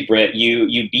actually, Britt,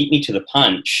 you beat me to the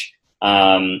punch.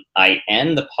 I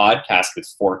end the podcast with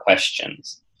 4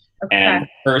 questions. Okay. And the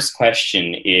first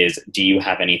question is, do you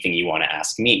have anything you want to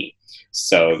ask me?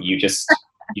 So you just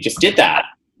did that.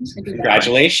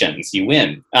 Congratulations, you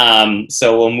win.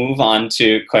 So we'll move on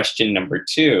to question number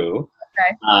 2.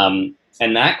 Okay.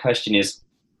 And that question is,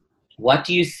 what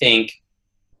do you think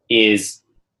is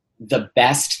the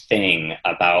best thing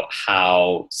about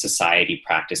how society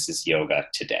practices yoga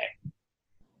today?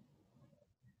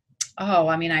 Oh,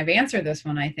 I mean, I've answered this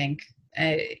one, I think.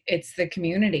 It's the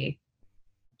community.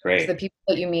 Great. It's the people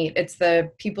that you meet. It's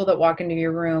the people that walk into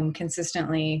your room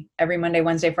consistently every Monday,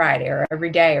 Wednesday, Friday, or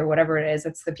every day, or whatever it is.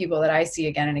 It's the people that I see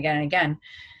again and again and again.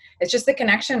 It's just the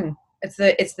connection. It's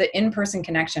the in-person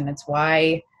connection. It's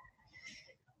why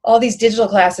all these digital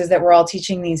classes that we're all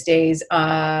teaching these days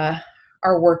are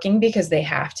working, because they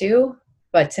have to.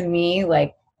 But to me,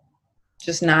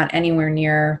 just not anywhere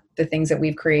near the things that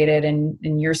we've created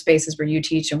in your spaces where you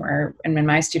teach and in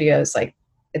my studios.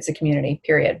 It's a community,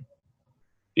 period.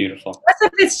 Beautiful.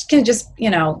 It can just,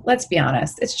 let's be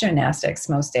honest, it's gymnastics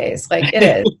most days. It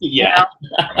is. Yeah.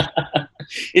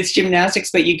 It's gymnastics,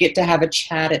 but you get to have a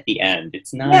chat at the end.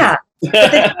 It's nice. Yeah.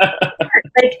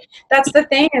 That's the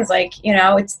thing is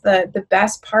it's the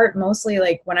best part mostly,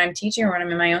 when I'm teaching or when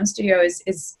I'm in my own studio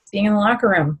is being in the locker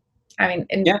room. I mean,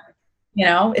 and yeah.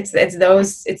 It's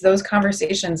those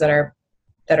conversations that are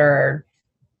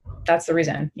that's the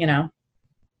reason,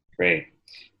 Great.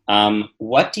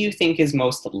 What do you think is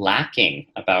most lacking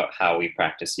about how we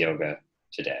practice yoga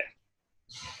today?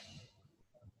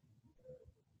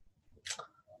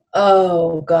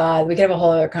 Oh God, we could have a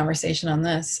whole other conversation on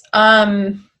this.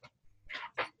 I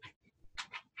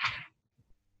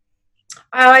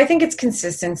think it's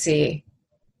consistency.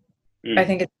 I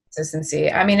think it's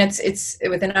consistency. I mean, it's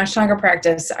within Ashtanga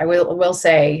practice. I will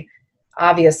say,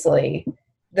 obviously,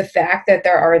 the fact that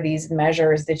there are these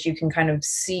measures that you can kind of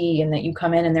see, and that you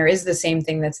come in and there is the same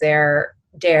thing that's there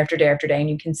day after day after day, and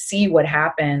you can see what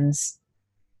happens,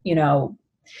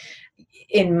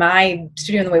 in my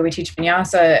studio and the way we teach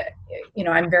vinyasa,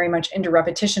 I'm very much into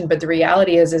repetition, but the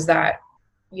reality is that,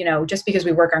 just because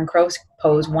we work on crow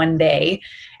pose one day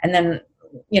and then,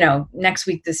 next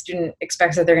week the student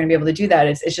expects that they're going to be able to do that,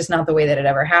 it's just not the way that it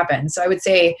ever happens. So I would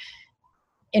say,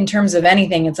 in terms of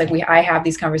anything, it's I have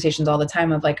these conversations all the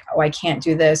time of oh, I can't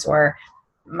do this, or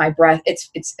my breath,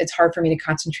 it's hard for me to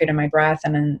concentrate on my breath.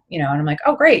 And then, and I'm like,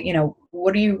 oh, great.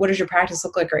 What does your practice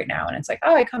look like right now? And it's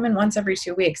oh, I come in once every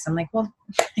 2 weeks. I'm well,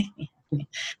 and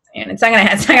it's not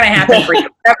gonna happen for you.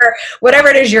 Whatever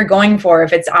it is you're going for,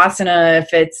 if it's asana, if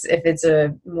it's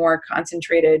a more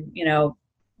concentrated,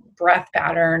 breath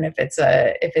pattern, if it's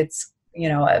a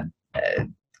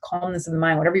calmness of the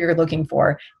mind, whatever you're looking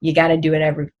for, you got to do it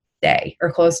every day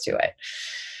or close to it.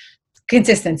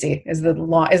 Consistency is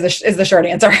the short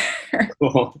answer.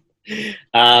 Cool.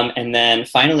 And then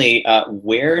finally,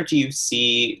 where do you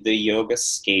see the yoga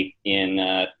scape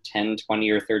in 10, 20,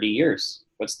 or 30 years?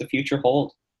 What's the future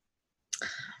hold?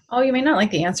 Oh, you may not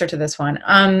like the answer to this one.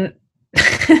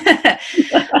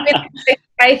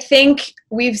 I think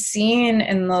we've seen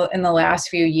in the last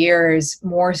few years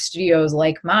more studios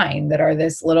like mine that are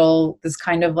this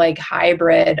kind of like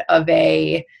hybrid of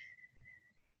a,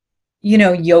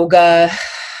 yoga,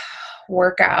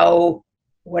 workout,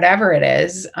 whatever it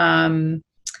is. I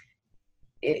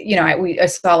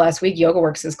saw last week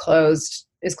YogaWorks is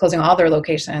closing all their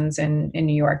locations in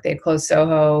New York. They closed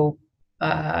Soho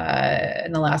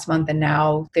in the last month, and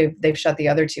now they've shut the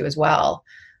other two as well.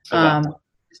 I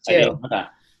didn't know that.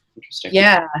 Interesting.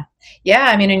 Yeah.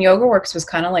 I mean, and YogaWorks was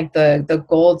kind of like the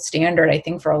gold standard, I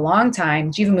think, for a long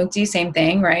time. Jivamukti, same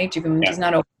thing, right? Jivamukti's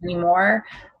not open anymore.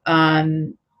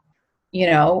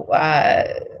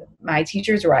 My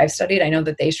teachers where I've studied, I know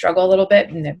that they struggle a little bit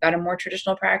and they've got a more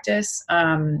traditional practice.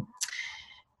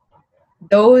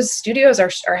 Those studios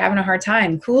are having a hard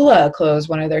time. Kula closed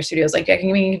one of their studios. Like,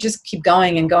 you just keep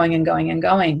going and going and going and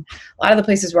going. A lot of the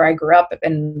places where I grew up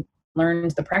and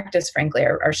learned the practice, frankly,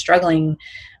 are struggling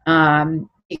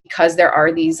because there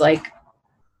are these like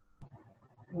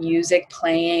music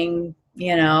playing,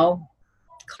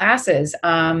 classes.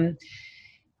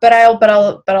 But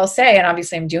I'll say, and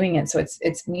obviously I'm doing it, so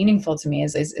it's meaningful to me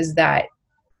is that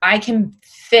I can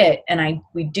fit, and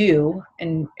we do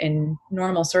in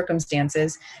normal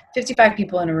circumstances, 55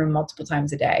 people in a room multiple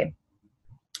times a day.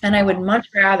 And I would much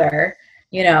rather,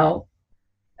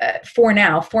 for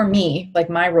me, like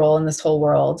my role in this whole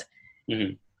world,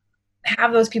 mm-hmm.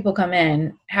 have those people come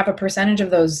in, have a percentage of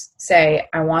those say,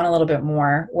 I want a little bit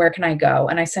more, where can I go?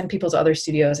 And I send people to other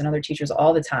studios and other teachers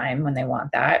all the time when they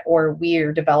want that, or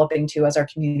we're developing too as our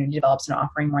community develops and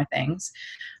offering more things.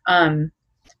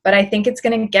 But I think it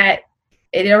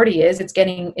already is, it's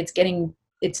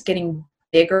getting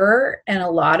bigger, and a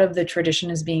lot of the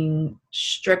tradition is being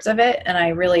stripped of it. And I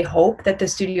really hope that the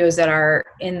studios that are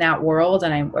in that world,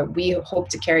 and we hope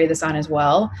to carry this on as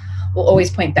well, will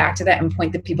always point back to that and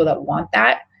point the people that want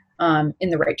that in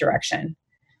the right direction.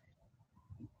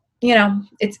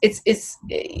 It's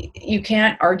you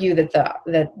can't argue that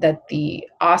the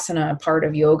asana part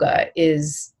of yoga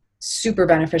is super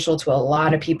beneficial to a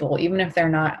lot of people, even if they're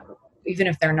not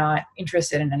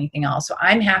interested in anything else. So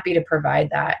I'm happy to provide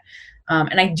that.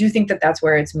 And I do think that that's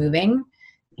where it's moving.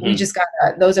 Mm-hmm. We just got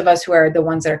those of us who are the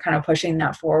ones that are kind of pushing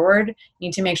that forward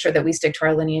need to make sure that we stick to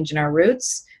our lineage and our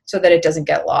roots so that it doesn't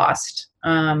get lost.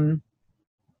 But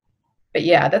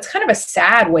yeah, that's kind of a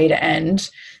sad way to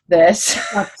end this.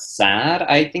 That's sad.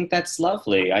 I think that's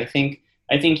lovely. I think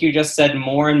you just said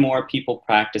more and more people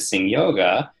practicing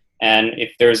yoga. And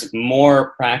if there's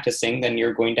more practicing, then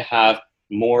you're going to have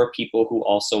more people who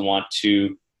also want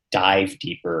to dive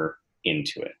deeper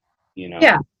into it.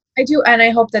 Yeah, I do, and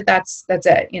I hope that that's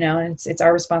it. And it's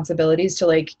our responsibilities to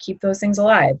like keep those things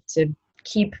alive, to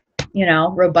keep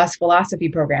robust philosophy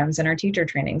programs in our teacher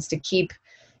trainings, to keep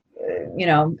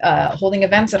holding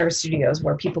events at our studios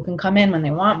where people can come in when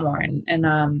they want more, and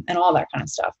all that kind of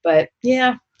stuff. But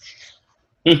yeah,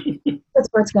 that's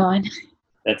where it's going.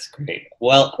 That's great.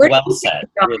 Well said.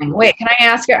 Wait, can I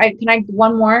ask you?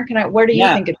 One more? Where do you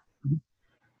think it's going?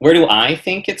 Where do I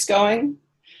think it's going?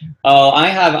 Oh, I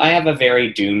have a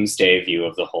very doomsday view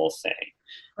of the whole thing.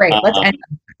 Great. Let's end.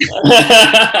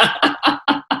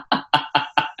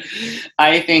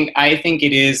 I think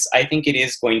it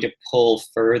is going to pull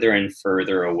further and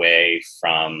further away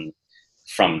from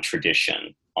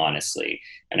tradition, honestly.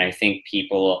 And I think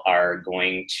people are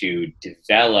going to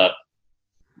develop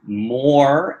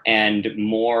more and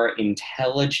more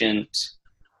intelligent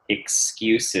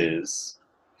excuses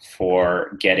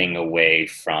for getting away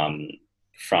from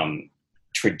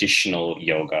traditional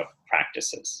yoga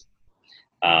practices,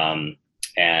 and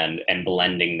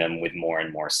blending them with more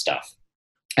and more stuff.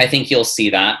 I think you'll see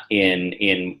that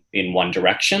in one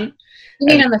direction. You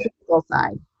mean on the physical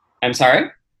side? I'm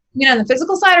sorry? You mean on the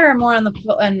physical side or more on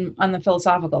the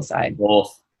philosophical side?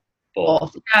 Both.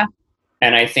 Yeah.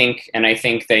 And I think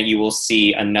that you will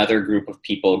see another group of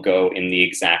people go in the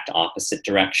exact opposite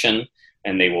direction,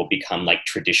 and they will become like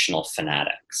traditional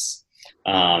fanatics.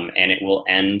 And it will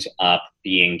end up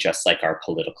being just like our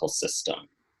political system.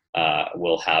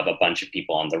 We'll have a bunch of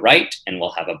people on the right, and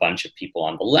we'll have a bunch of people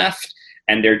on the left,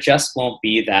 and there just won't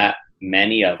be that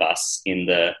many of us in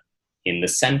the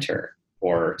center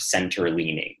or center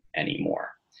leaning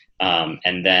anymore.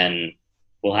 And then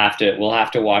we'll have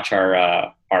to watch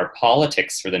our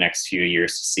politics for the next few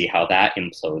years to see how that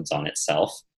implodes on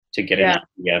itself, to get an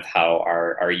idea of how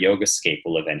our yoga scape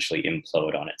will eventually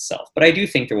implode on itself. But I do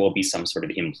think there will be some sort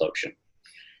of implosion.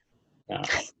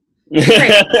 Else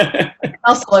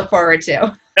to look forward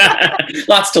to.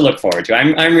 Lots to look forward to.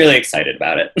 I'm really excited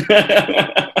about it.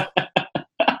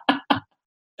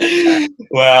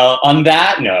 Well, on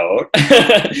that note,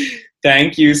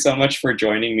 thank you so much for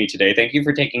joining me today. Thank you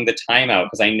for taking the time out,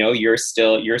 because I know you're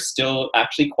still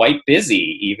actually quite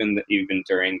busy, even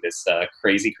during this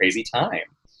crazy time.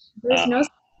 There's no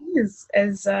excuse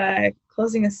as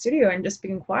closing a studio and just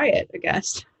being quiet, I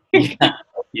guess.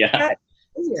 Yeah.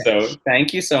 So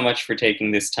thank you so much for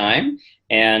taking this time.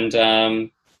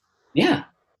 And yeah,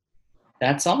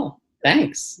 that's all.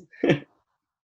 Thanks.